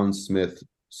around Smith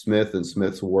and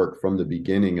Smith's work from the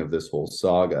beginning of this whole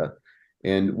saga.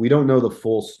 And we don't know the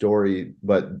full story,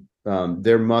 but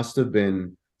there must have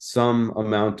been some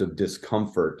amount of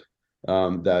discomfort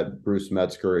that Bruce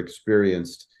Metzger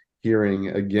experienced, hearing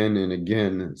again and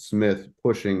again Smith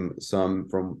pushing some,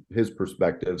 from his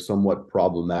perspective, somewhat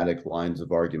problematic lines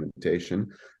of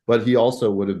argumentation. But he also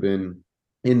would have been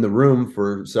in the room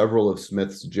for several of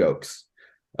Smith's jokes.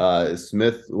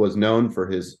 Smith was known for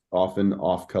his often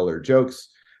off-color jokes,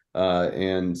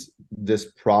 and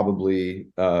this probably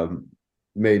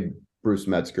made Bruce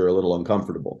Metzger a little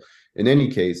uncomfortable. In any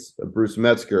case, Bruce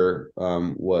Metzger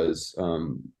was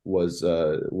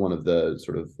one of the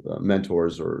sort of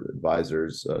mentors or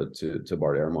advisors to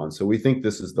Bart Ehrman. So we think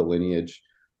this is the lineage.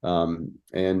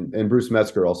 And Bruce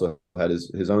Metzger also had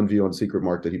his own view on Secret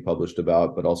Mark that he published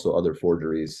about, but also other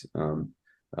forgeries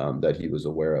that he was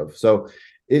aware of. So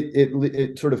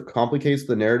it sort of complicates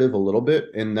the narrative a little bit,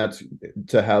 and that's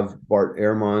to have Bart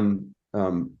Ehrman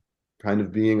kind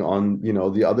of being on,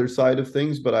 the other side of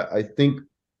things. But I think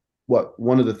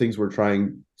one of the things we're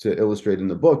trying to illustrate in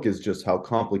the book is just how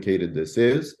complicated this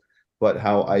is, but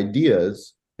how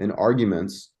ideas and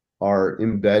arguments are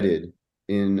embedded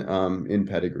in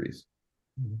pedigrees.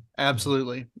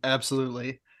 Absolutely.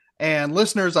 And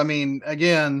listeners, I mean,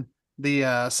 again,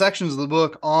 the sections of the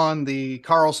book on the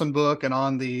Carlson book and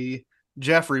on the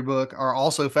Geoffrey book are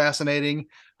also fascinating.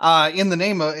 In the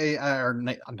name of,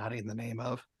 not in the name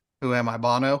of, who am I,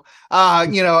 Bono?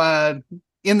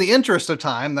 In the interest of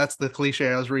time, that's the cliche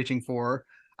I was reaching for.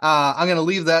 I'm going to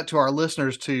leave that to our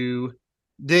listeners to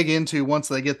dig into once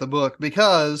they get the book,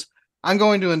 because I'm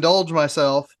going to indulge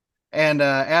myself and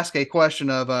ask a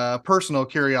question of personal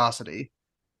curiosity.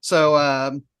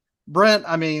 So, Brent,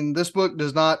 I mean, this book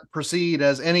does not proceed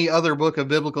as any other book of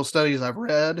biblical studies I've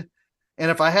read.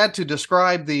 And if I had to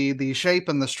describe the shape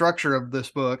and the structure of this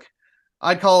book,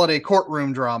 I'd call it a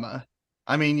courtroom drama.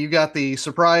 I mean, you've got the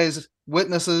surprise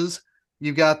witnesses,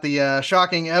 you've got the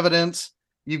shocking evidence,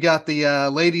 you've got the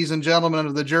ladies and gentlemen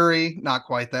of the jury, not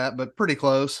quite that, but pretty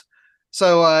close.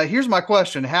 So here's my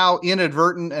question. How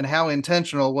inadvertent and how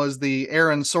intentional was the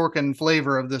Aaron Sorkin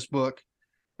flavor of this book?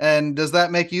 And does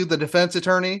that make you the defense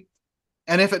attorney?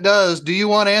 And if it does, do you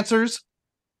want answers?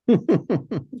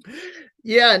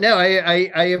 Yeah, no,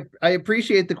 I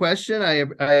appreciate the question.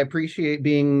 I appreciate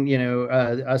being,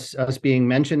 us being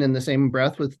mentioned in the same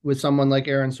breath with someone like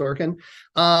Aaron Sorkin.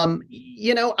 I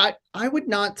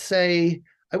wouldn't say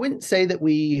that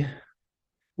we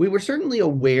were certainly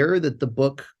aware that the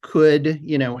book could,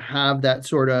 have that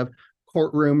sort of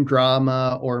courtroom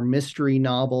drama or mystery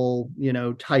novel,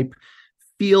 type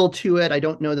feel to it. I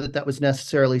don't know that was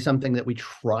necessarily something that we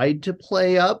tried to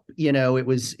play up.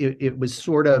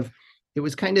 It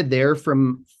was kind of there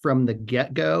from the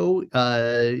get-go.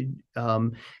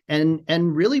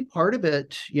 And really part of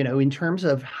it, in terms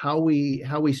of how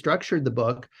we structured the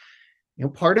book,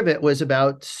 part of it was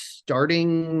about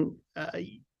starting,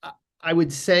 I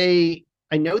would say,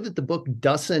 I know that the book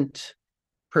doesn't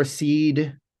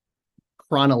proceed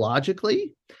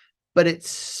chronologically, but it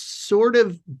sort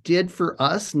of did for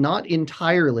us, not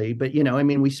entirely, but,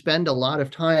 we spend a lot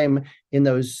of time in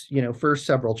those, first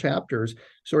several chapters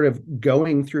sort of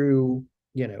going through,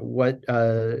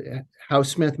 how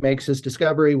Smith makes his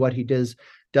discovery, what he does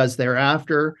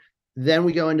thereafter. Then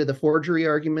we go into the forgery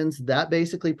arguments. That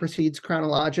basically proceeds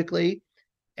chronologically.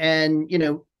 And,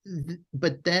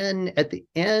 but then at the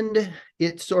end,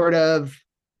 it sort of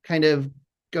kind of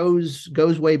goes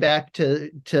way back to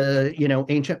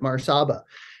ancient Marsaba,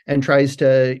 and tries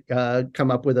to come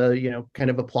up with a, kind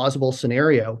of a plausible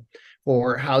scenario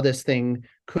for how this thing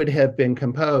could have been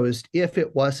composed if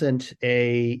it wasn't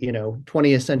a,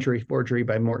 20th century forgery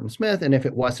by Morton Smith, and if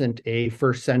it wasn't a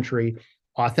first century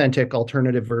authentic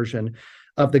alternative version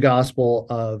of the Gospel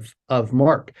of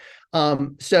Mark.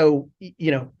 So,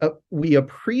 we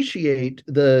appreciate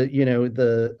the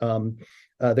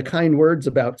kind words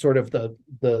about sort of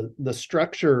the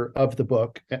structure of the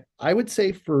book. I would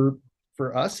say for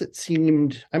us, it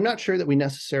seemed, I'm not sure that we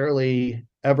necessarily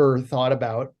ever thought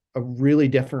about a really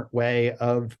different way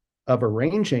of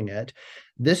arranging it.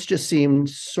 This just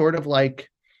seemed sort of like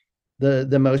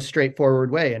the most straightforward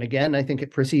way. And again, I think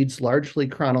it proceeds largely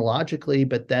chronologically,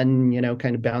 but then,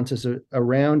 kind of bounces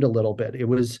around a little bit. It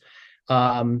was,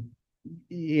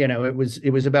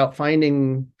 it was about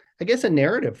finding, I guess, a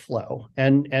narrative flow,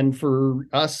 and for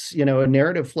us, a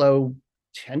narrative flow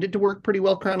tended to work pretty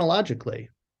well chronologically.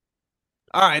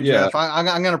 All right, Yeah, Jeff, I'm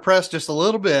going to press just a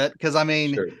little bit because I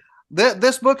mean, sure.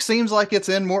 this book seems like it's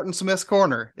in Morton Smith's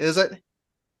corner. Is it?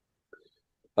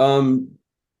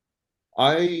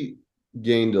 I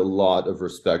gained a lot of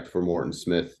respect for Morton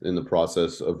Smith in the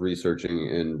process of researching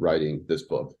and writing this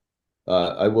book.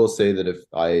 I will say that if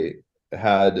I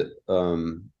had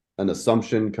an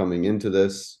assumption coming into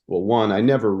this, well, one, I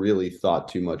never really thought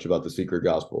too much about the secret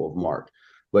gospel of Mark.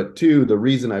 But two, the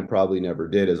reason I probably never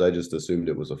did is I just assumed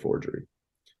it was a forgery.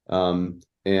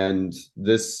 And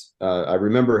this, I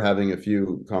remember having a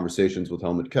few conversations with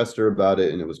Helmut Kester about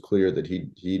it, and it was clear that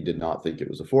he did not think it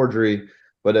was a forgery.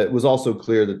 But it was also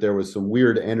clear that there was some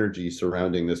weird energy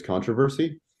surrounding this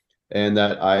controversy, and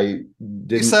that I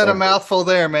didn't. You said a mouthful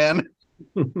there, man.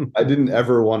 I didn't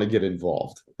ever want to get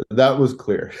involved. That was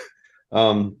clear.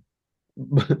 And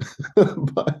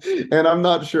I'm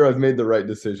not sure I've made the right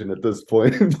decision at this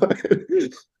point.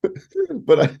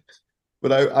 But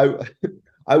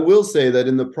I will say that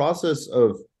in the process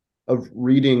of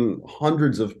reading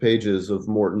hundreds of pages of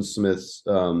Morton Smith's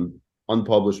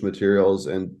unpublished materials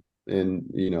and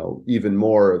even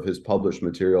more of his published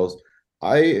materials,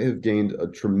 I have gained a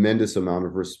tremendous amount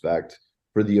of respect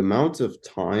for the amount of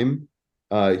time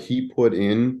he put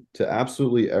in to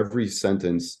absolutely every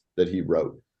sentence that he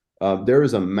wrote. There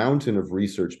is a mountain of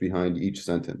research behind each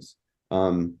sentence.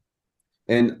 And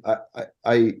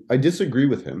I disagree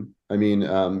with him. I mean,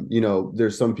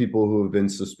 there's some people who have been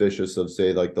suspicious of,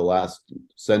 say, like the last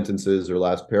sentences or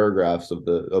last paragraphs of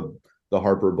the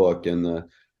Harper book and the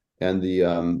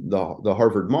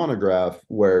Harvard monograph,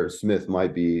 where Smith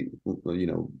might be,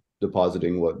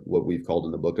 depositing what we've called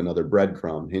in the book another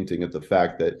breadcrumb, hinting at the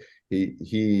fact that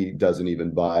he doesn't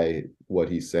even buy what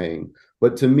he's saying.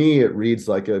 But to me, it reads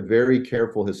like a very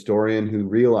careful historian who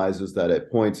realizes that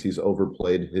at points he's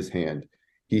overplayed his hand.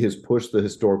 He has pushed the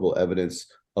historical evidence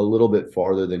a little bit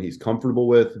farther than he's comfortable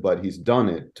with, but he's done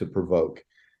it to provoke.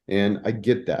 And I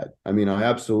get that. I mean, I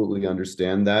absolutely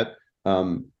understand that.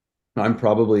 I'm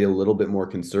probably a little bit more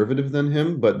conservative than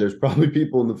him, but there's probably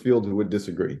people in the field who would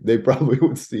disagree. They probably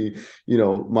would see,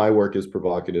 my work as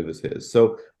provocative as his.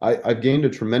 So I've gained a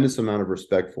tremendous amount of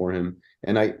respect for him.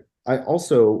 And I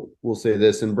also will say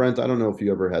this, and Brent, I don't know if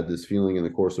you ever had this feeling in the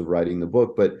course of writing the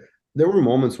book, but there were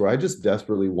moments where I just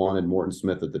desperately wanted Morton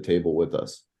Smith at the table with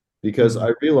us, because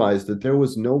I realized that there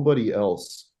was nobody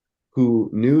else who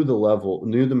knew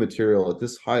the material at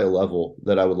this high a level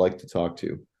that I would like to talk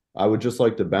to. I would just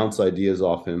like to bounce ideas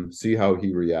off him, see how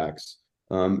he reacts.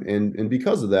 And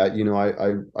because of that,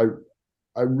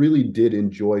 I really did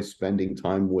enjoy spending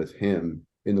time with him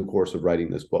in the course of writing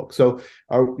this book. So,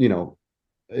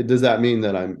 does that mean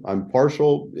that I'm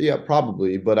partial? Yeah,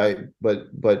 probably.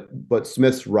 But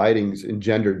Smith's writings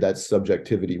engendered that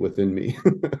subjectivity within me.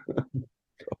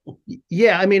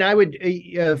 Yeah, I mean, I would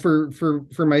for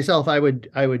myself, I would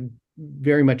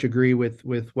very much agree with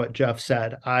what Jeff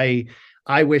said.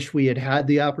 I wish we had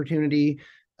the opportunity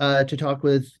to talk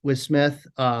with Smith.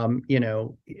 For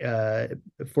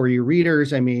your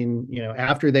readers, I mean,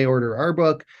 after they order our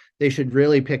book, they should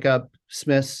really pick up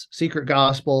Smith's Secret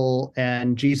Gospel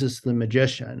and Jesus the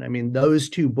Magician. I mean, those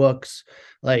two books,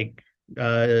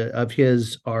 of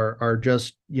his, are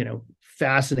just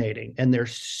fascinating, and they're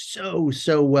so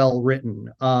well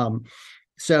written. That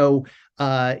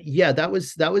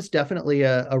was definitely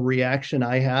a reaction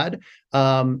I had.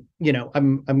 I'm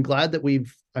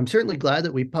certainly glad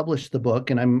that we published the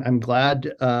book, and I'm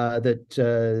glad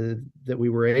that we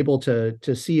were able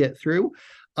to see it through.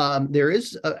 There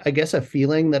is, I guess, a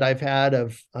feeling that I've had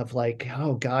of like,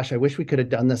 oh gosh, I wish we could have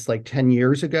done this like 10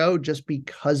 years ago, just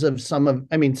because of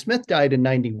Smith died in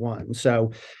 91.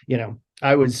 So,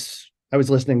 I was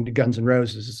listening to Guns N'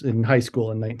 Roses in high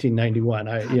school in 1991.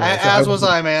 As was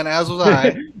I.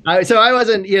 So I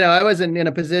wasn't in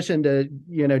a position to,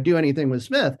 do anything with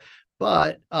Smith.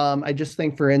 But I just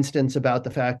think, for instance, about the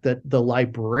fact that the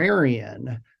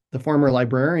former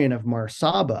librarian of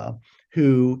Marsaba,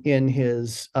 who in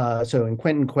in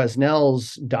Quentin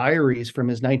Quesnel's diaries from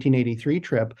his 1983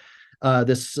 trip,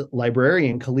 this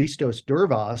librarian, Callistos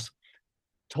Durvas,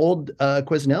 told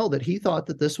Quesnel that he thought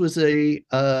that this was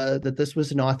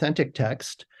an authentic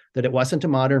text, that it wasn't a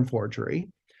modern forgery,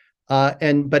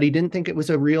 but he didn't think it was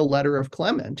a real letter of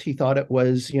Clement. He thought it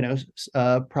was,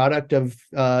 a product of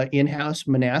in-house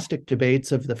monastic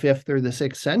debates of the 5th or the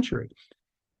 6th century.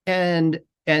 And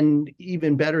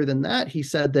even better than that, he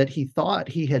said that he thought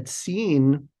he had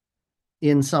seen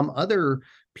in some other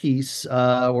piece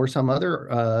or some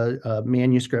other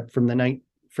manuscript from the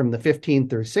from the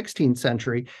 15th or 16th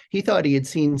century, he thought he had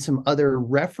seen some other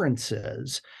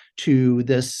references to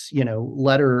this,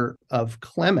 letter of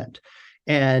Clement.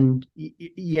 And,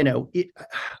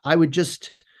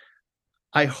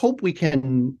 I hope we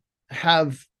can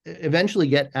eventually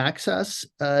get access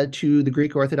to the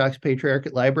Greek Orthodox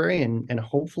Patriarchate Library and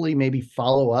hopefully maybe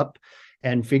follow up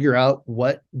and figure out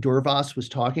what Dorvas was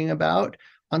talking about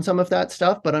on some of that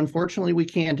stuff. But unfortunately, we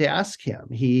can't ask him.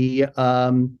 He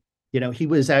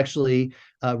was actually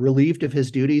relieved of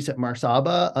his duties at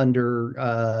Marsaba under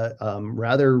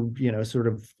rather,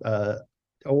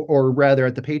 or rather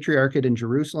at the Patriarchate in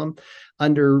Jerusalem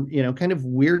under, kind of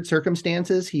weird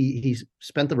circumstances. He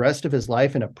spent the rest of his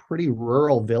life in a pretty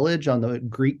rural village on the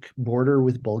Greek border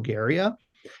with Bulgaria.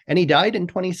 And he died in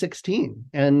 2016.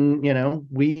 And,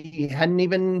 we hadn't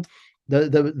even,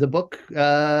 the book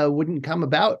wouldn't come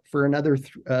about for another,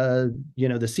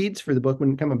 the seeds for the book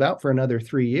wouldn't come about for another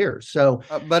 3 years. So,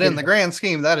 but in the grand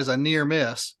scheme, that is a near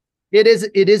miss. It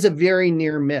is a very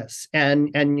near miss. And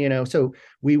so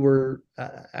we were,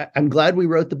 I'm glad we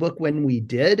wrote the book when we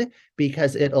did,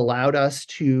 because it allowed us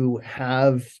to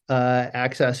have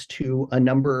access to a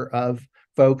number of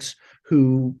folks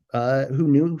who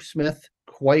knew Smith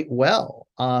quite well.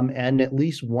 And at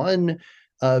least one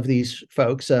of these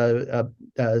folks, a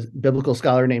biblical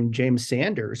scholar named James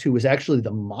Sanders, who was actually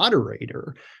the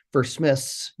moderator for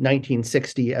Smith's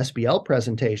 1960 SBL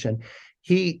presentation,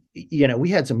 we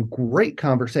had some great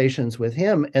conversations with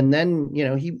him. And then,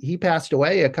 he passed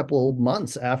away a couple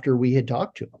months after we had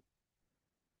talked to him.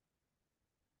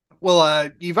 Well,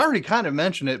 you've already kind of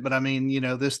mentioned it, but I mean,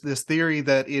 this theory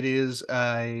that it is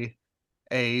a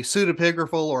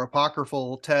pseudepigraphal or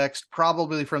apocryphal text,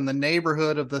 probably from the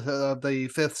neighborhood of the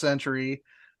 5th century,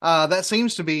 that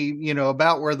seems to be,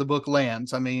 about where the book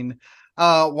lands. I mean,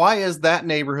 why is that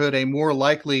neighborhood a more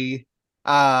likely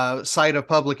site of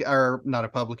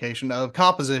of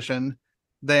composition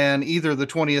than either the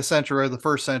 20th century or the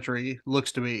 1st century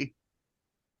looks to be?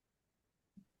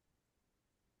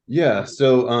 Yeah,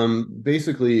 so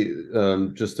basically,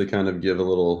 just to kind of give a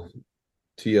little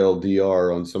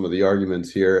TLDR on some of the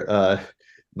arguments here.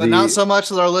 But not so much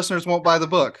that our listeners won't buy the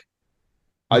book.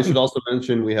 I should also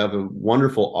mention we have a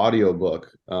wonderful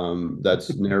audiobook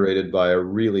that's narrated by a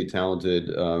really talented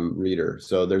reader.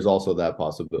 So there's also that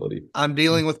possibility. I'm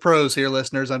dealing with prose here,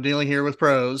 listeners. I'm dealing here with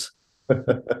prose.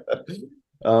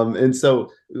 And so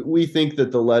we think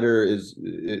that the letter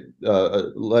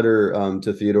a letter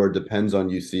to Theodore depends on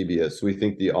Eusebius. We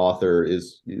think the author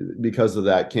is, because of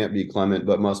that, can't be Clement,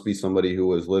 but must be somebody who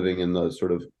was living in the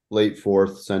sort of late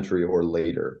 4th century or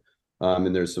later.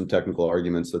 And there's some technical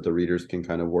arguments that the readers can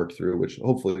kind of work through, which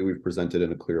hopefully we've presented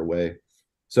in a clear way.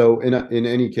 So in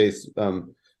any case,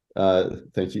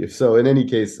 thank you. So in any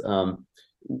case, that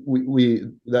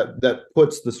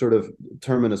puts the sort of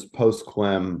terminus post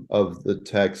quem of the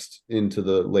text into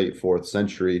the late 4th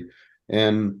century.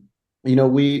 And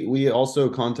we also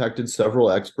contacted several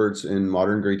experts in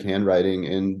modern Greek handwriting,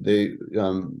 and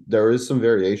there is some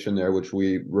variation there, which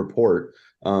we report,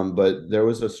 but there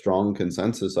was a strong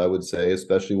consensus, I would say,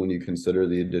 especially when you consider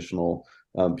the additional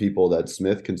people that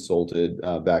Smith consulted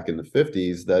back in the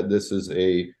 50s, that this is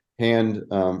a hand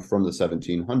from the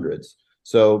 1700s.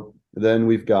 So then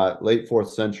we've got late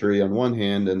 4th century on one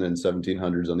hand and then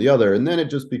 1700s on the other. And then it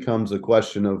just becomes a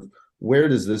question of, where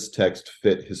does this text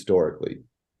fit historically?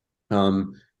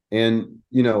 While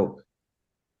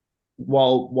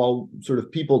sort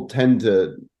of people tend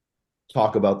to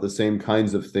talk about the same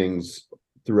kinds of things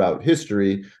throughout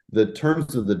history, the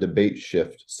terms of the debate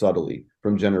shift subtly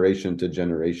from generation to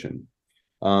generation.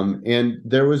 And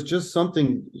there was just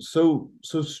something so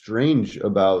strange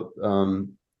about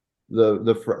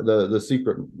the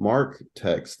secret mark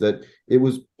text, that it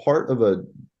was part of a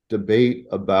debate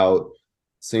about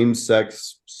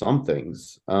same-sex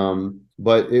somethings,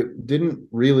 but it didn't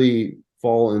really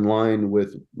fall in line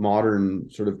with modern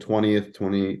sort of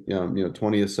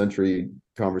 20th century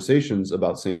conversations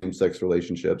about same-sex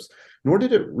relationships, nor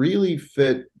did it really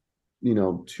fit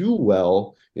too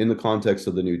well in the context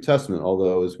of the New Testament,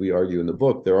 although, as we argue in the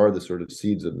book, there are the sort of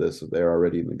seeds of this there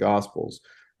already in the Gospels.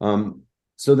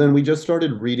 So then we just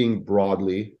started reading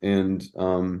broadly and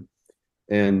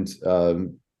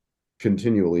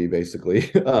continually,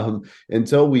 basically,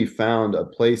 until we found a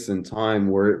place in time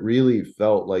where it really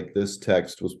felt like this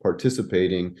text was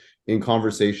participating in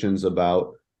conversations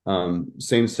about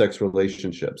same-sex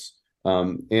relationships.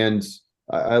 And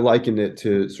I liken it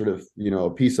to sort of, a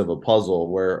piece of a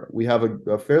puzzle where we have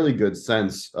a fairly good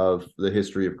sense of the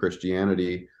history of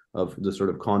Christianity, of the sort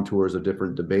of contours of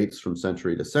different debates from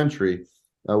century to century.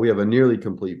 We have a nearly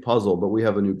complete puzzle, but we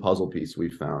have a new puzzle piece we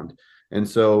found. And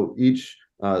so each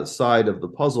side of the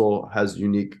puzzle has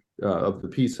unique of the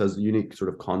piece has unique sort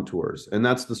of contours, and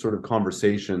that's the sort of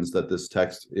conversations that this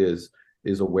text is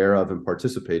aware of and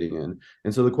participating in.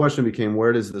 And so the question became,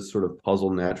 where does this sort of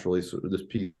puzzle naturally, sort of this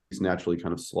piece naturally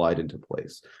kind of slide into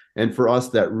place? And for us,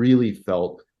 that really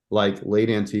felt like late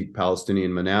antique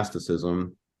Palestinian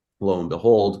monasticism, lo and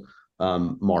behold,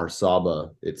 Mar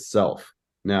Saba itself.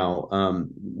 Now,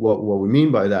 what we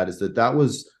mean by that is that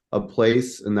was a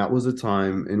place and that was a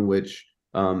time in which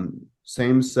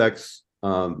same-sex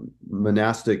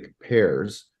monastic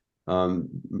pairs,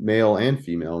 male and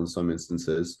female in some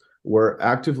instances, were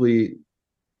actively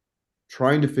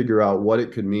trying to figure out what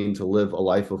it could mean to live a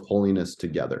life of holiness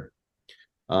together.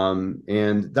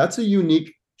 And that's a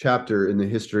unique chapter in the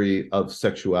history of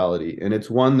sexuality. And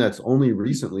it's one that's only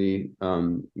recently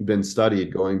been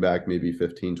studied, going back maybe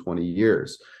 15, 20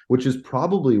 years, which is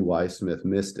probably why Smith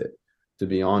missed it, to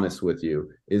be honest with you,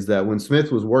 is that when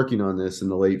Smith was working on this in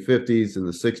the late 50s and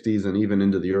the 60s and even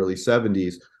into the early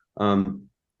 70s,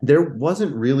 there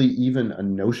wasn't really even a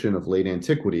notion of late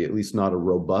antiquity, at least not a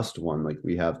robust one like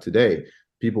we have today.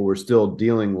 People were still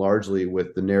dealing largely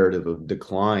with the narrative of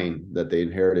decline that they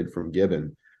inherited from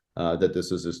Gibbon, that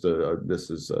this is just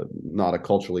not a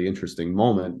culturally interesting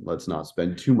moment. Let's not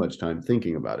spend too much time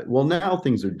thinking about it. Well, now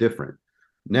things are different.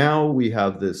 Now we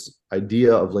have this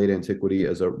idea of late antiquity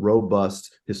as a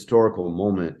robust historical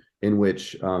moment in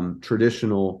which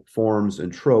traditional forms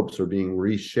and tropes are being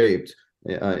reshaped,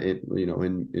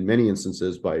 in many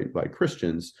instances by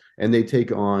Christians, and they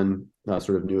take on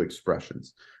sort of new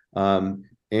expressions. And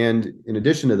in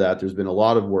addition to that, there's been a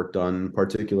lot of work done, in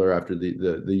particular after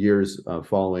the years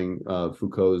following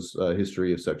Foucault's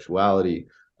history of sexuality,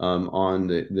 on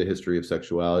the history of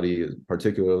sexuality,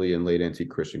 particularly in late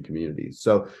antique Christian communities.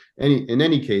 So in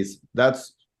any case,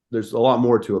 there's a lot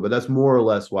more to it, but that's more or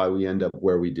less why we end up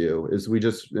where we do, is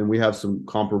we have some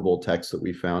comparable texts that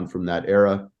we found from that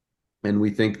era. And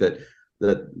we think that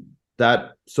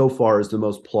so far is the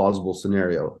most plausible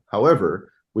scenario.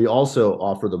 However, we also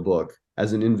offer the book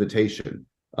as an invitation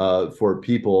for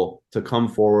people to come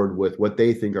forward with what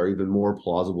they think are even more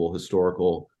plausible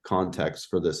historical contexts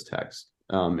for this text.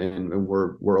 And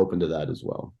we're open to that as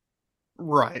well.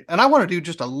 Right. And I want to do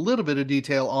just a little bit of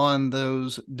detail on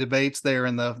those debates there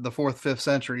in the 4th, 5th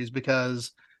centuries,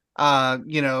 because,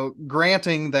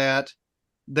 granting that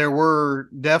there were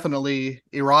definitely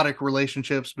erotic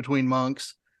relationships between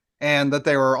monks and that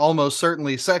there were almost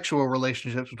certainly sexual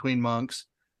relationships between monks.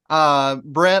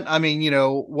 Brent,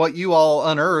 what you all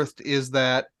unearthed is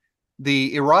that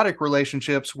the erotic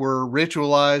relationships were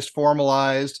ritualized,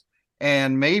 formalized,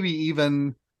 and maybe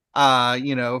even,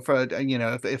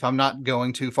 if I'm not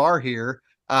going too far here,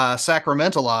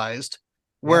 sacramentalized,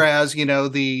 whereas,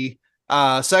 the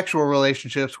sexual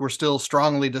relationships were still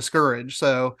strongly discouraged.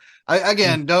 So I've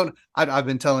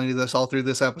been telling you this all through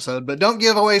this episode, but don't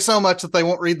give away so much that they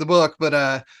won't read the book.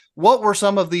 But what were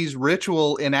some of these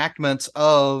ritual enactments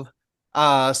of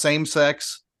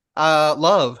same-sex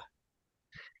love?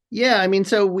 Yeah,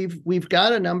 so we've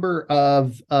got a number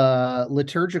of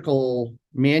liturgical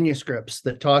manuscripts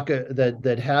that talk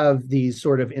that have these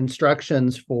sort of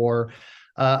instructions for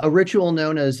a ritual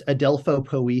known as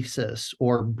adelphopoiesis,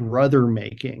 or brother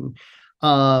making.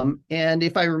 And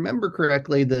if I remember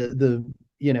correctly, the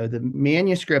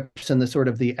manuscripts and the sort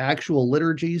of the actual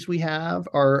liturgies we have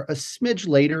are a smidge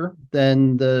later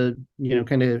than the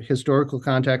kind of historical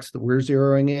context that we're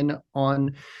zeroing in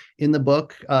on in the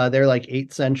book. They're like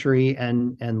 8th century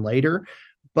and later.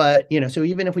 But so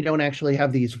even if we don't actually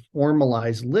have these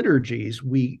formalized liturgies,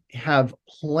 we have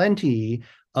plenty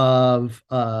of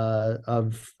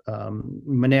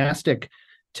monastic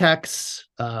texts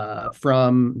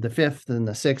from the 5th and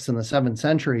the 6th and the 7th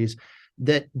centuries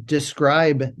that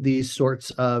describe these sorts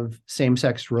of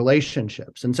same-sex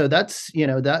relationships. And so that's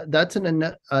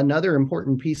another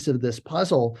important piece of this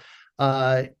puzzle.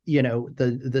 The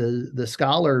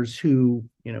scholars who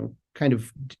kind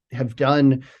of have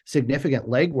done significant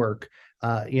legwork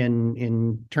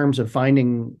in terms of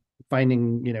finding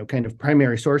kind of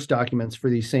primary source documents for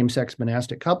these same-sex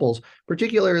monastic couples,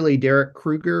 particularly Derek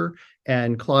Kruger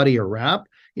and Claudia Rapp.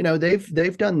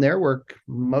 They've done their work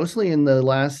mostly in the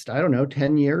last, 10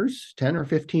 or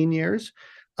 15 years.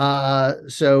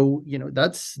 So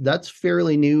that's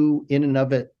fairly new in and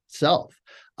of itself.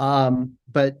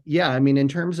 But yeah, in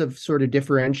terms of sort of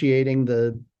differentiating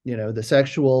the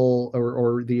sexual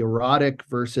or the erotic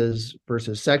versus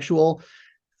sexual,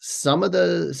 some of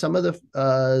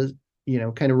the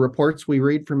kind of reports we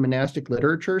read from monastic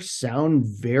literature sound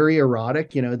very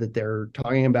erotic, that they're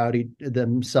talking about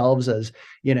themselves as,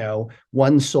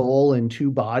 one soul in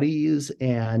two bodies,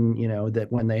 and,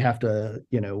 that when they have to,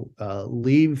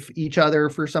 leave each other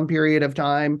for some period of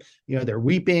time, they're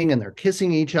weeping and they're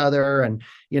kissing each other. And,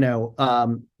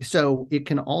 so it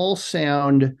can all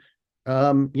sound,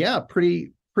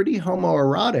 pretty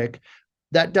homoerotic.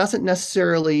 That doesn't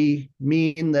necessarily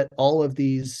mean that all of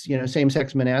these,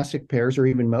 same-sex monastic pairs, or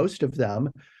even most of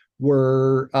them,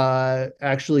 were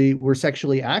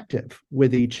sexually active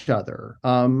with each other.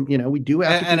 We do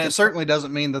have and it certainly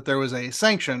doesn't mean that there was a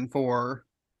sanction for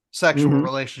sexual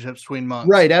relationships between monks.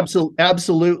 Right.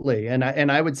 Absolutely. And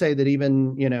I would say that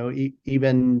even,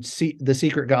 the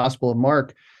Secret Gospel of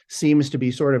Mark seems to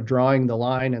be sort of drawing the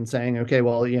line and saying, okay,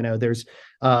 well, there's,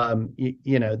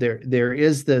 there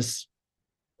is this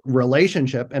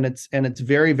relationship, and it's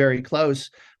very, very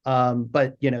close,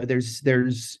 but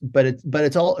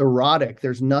it's all erotic.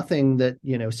 There's nothing that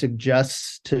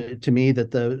suggests to me that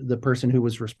the person who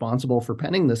was responsible for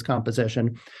penning this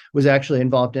composition was actually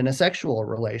involved in a sexual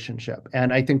relationship.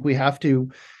 And I think we have to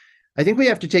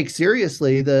take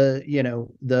seriously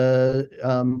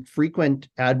the frequent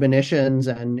admonitions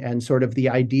and sort of the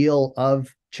ideal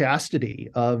of chastity,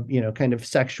 of kind of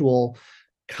sexual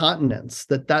continence,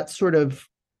 that sort of,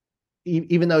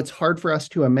 even though it's hard for us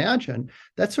to imagine,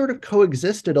 that sort of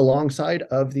coexisted alongside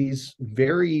of these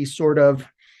very sort of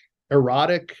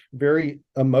erotic, very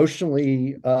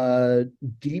emotionally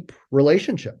deep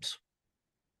relationships.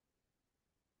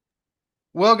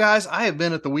 Well, guys, I have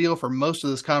been at the wheel for most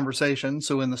of this conversation,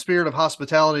 so in the spirit of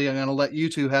hospitality, I'm going to let you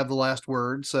two have the last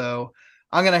word. So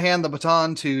I'm going to hand the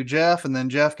baton to Jeff, and then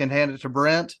Jeff can hand it to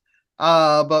Brent.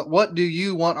 But what do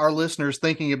you want our listeners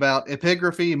thinking about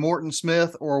epigraphy, Morton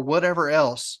Smith, or whatever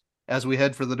else as we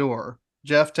head for the door?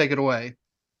 Jeff, take it away.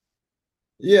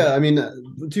 Yeah, I mean,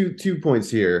 two points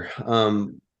here.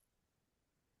 One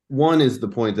is the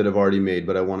point that I've already made,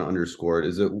 but I want to underscore it,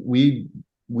 is that we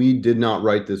did not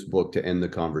write this book to end the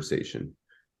conversation.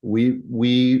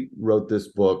 We wrote this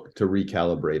book to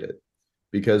recalibrate it,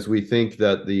 because we think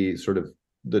that the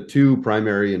two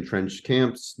primary entrenched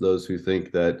camps, those who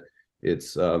think that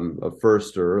it's a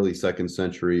first or early second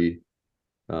century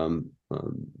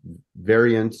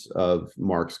variant of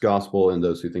Mark's gospel, and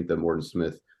those who think that Morton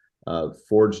Smith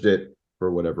forged it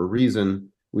for whatever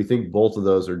reason, we think both of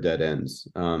those are dead ends.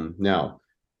 Now,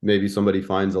 maybe somebody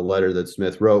finds a letter that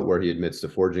Smith wrote where he admits to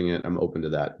forging it. I'm open to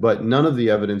that. But none of the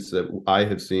evidence that I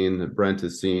have seen, that Brent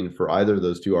has seen, for either of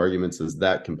those two arguments is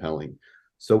that compelling.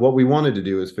 So what we wanted to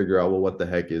do is figure out, well, what the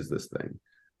heck is this thing?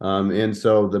 And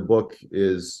so the book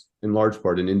is, in large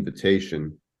part, an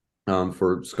invitation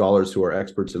for scholars who are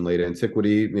experts in late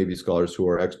antiquity, maybe scholars who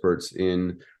are experts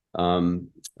in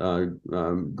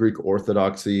Greek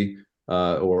Orthodoxy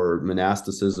or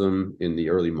monasticism in the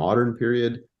early modern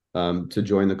period, to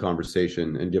join the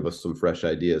conversation and give us some fresh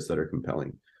ideas that are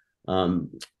compelling.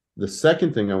 The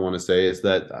second thing I want to say is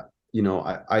that,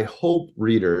 I hope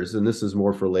readers, and this is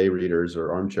more for lay readers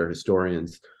or armchair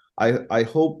historians, I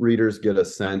hope readers get a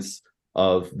sense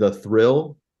of the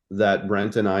thrill that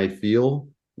Brent and I feel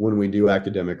when we do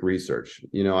academic research.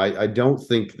 I don't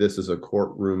think this is a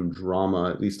courtroom drama.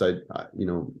 At least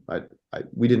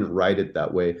we didn't write it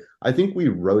that way. I think we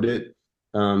wrote it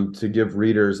to give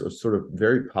readers a sort of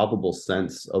very palpable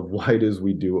sense of why it is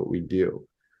we do what we do.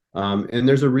 And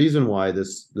there's a reason why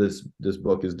this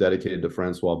book is dedicated to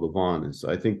Francois Bavon. Is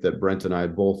I think that Brent and I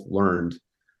both learned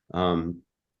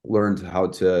how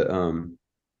to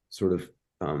sort of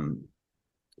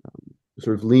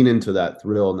lean into that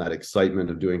thrill and that excitement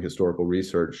of doing historical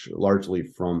research, largely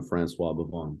from Francois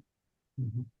Bavon.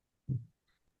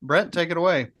 Brent, take it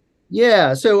away.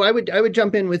 Yeah, so I would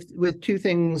jump in with two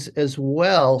things as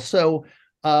well. So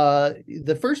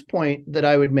the first point that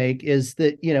I would make is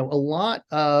that, a lot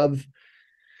of,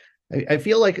 I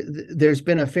feel like there's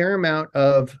been a fair amount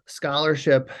of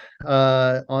scholarship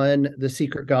on the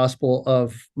Secret Gospel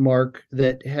of Mark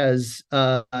that has,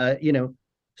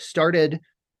 started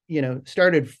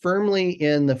firmly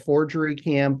in the forgery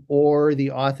camp or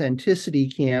the authenticity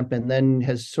camp, and then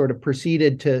has sort of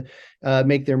proceeded to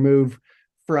make their move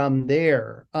from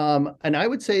there. And I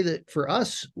would say that for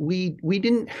us, we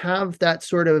didn't have that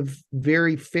sort of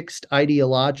very fixed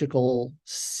ideological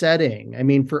setting. I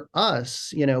mean, for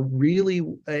us, really,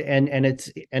 and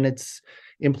it's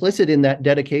implicit in that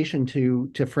dedication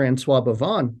to Francois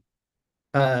Bavon,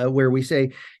 where we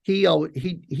say he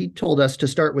told us to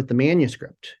start with the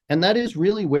manuscript, and that is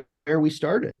really where we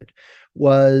started,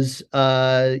 was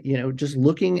just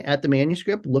looking at the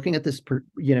manuscript, looking at this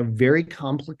very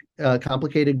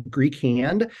complicated Greek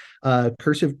hand,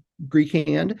 cursive Greek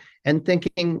hand, and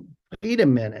thinking, wait a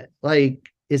minute, like,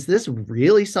 is this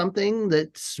really something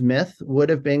that Smith would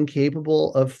have been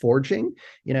capable of forging?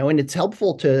 And it's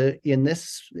helpful to, in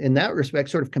that respect,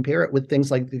 sort of compare it with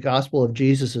things like the Gospel of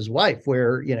Jesus's wife,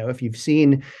 where, if you've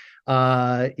seen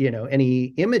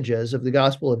any images of the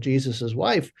Gospel of Jesus's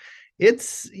wife,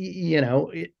 it's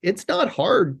it's not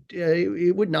hard.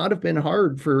 It would not have been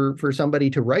hard for somebody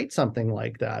to write something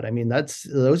like that. I mean,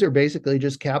 those are basically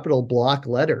just capital block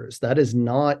letters. That is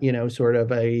not sort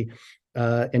of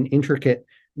an intricate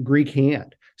Greek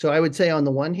hand. So I would say, on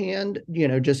the one hand,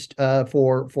 just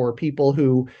for people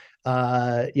who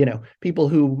people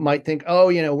who might think,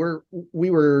 we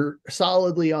were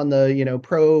solidly on the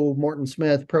pro Morton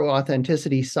Smith, pro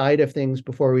authenticity side of things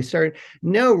before we started.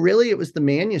 No, really, it was the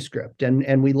manuscript,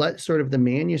 and we let sort of the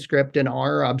manuscript and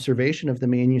our observation of the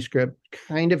manuscript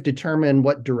kind of determine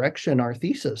what direction our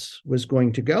thesis was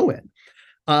going to go in.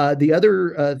 The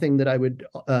other thing that I would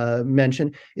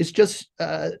mention is just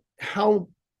how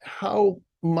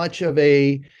much of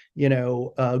a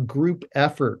group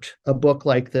effort a book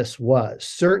like this was.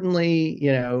 Certainly,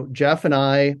 Jeff and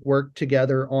I worked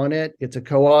together on it. It's a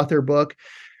co-author book.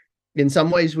 In some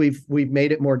ways, we've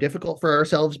made it more difficult for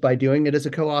ourselves by doing it as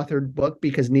a co-authored book,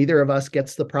 because neither of us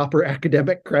gets the proper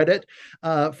academic credit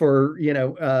for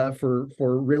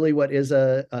really what is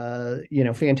a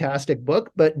fantastic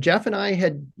book. But Jeff and I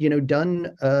had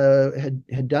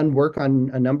done work on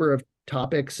a number of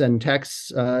topics and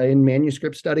texts in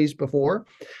manuscript studies before.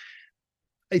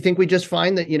 I think we just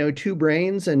find that, two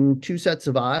brains and two sets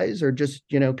of eyes are just,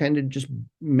 kind of just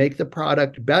make the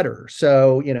product better.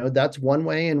 So, that's one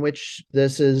way in which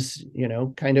this is,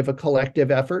 kind of a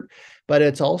collective effort, but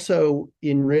it's also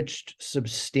enriched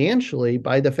substantially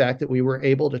by the fact that we were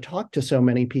able to talk to so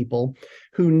many people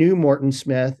who knew Morton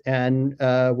Smith and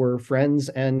were friends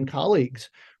and colleagues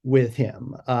with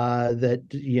him. That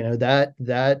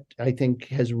I think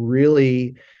has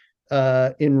really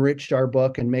enriched our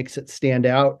book and makes it stand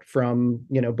out from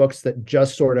books that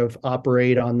just sort of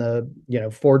operate on the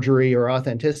forgery or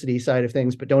authenticity side of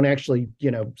things, but don't actually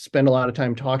spend a lot of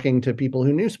time talking to people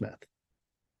who knew Smith.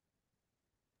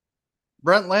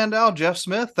 Brent Landau, Jeff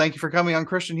Smith, thank you for coming on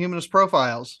Christian Humanist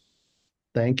Profiles.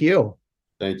 Thank you.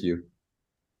 Thank you.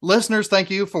 Listeners,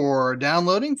 thank you for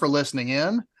downloading, for listening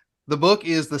in. The book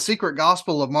is The Secret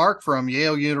Gospel of Mark from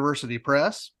Yale University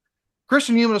Press.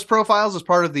 Christian Humanist Profiles is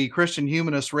part of the Christian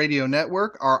Humanist Radio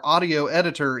Network. Our audio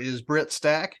editor is Britt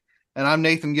Stack, and I'm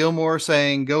Nathan Gilmore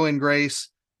saying, go in grace,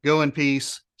 go in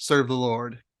peace, serve the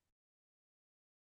Lord.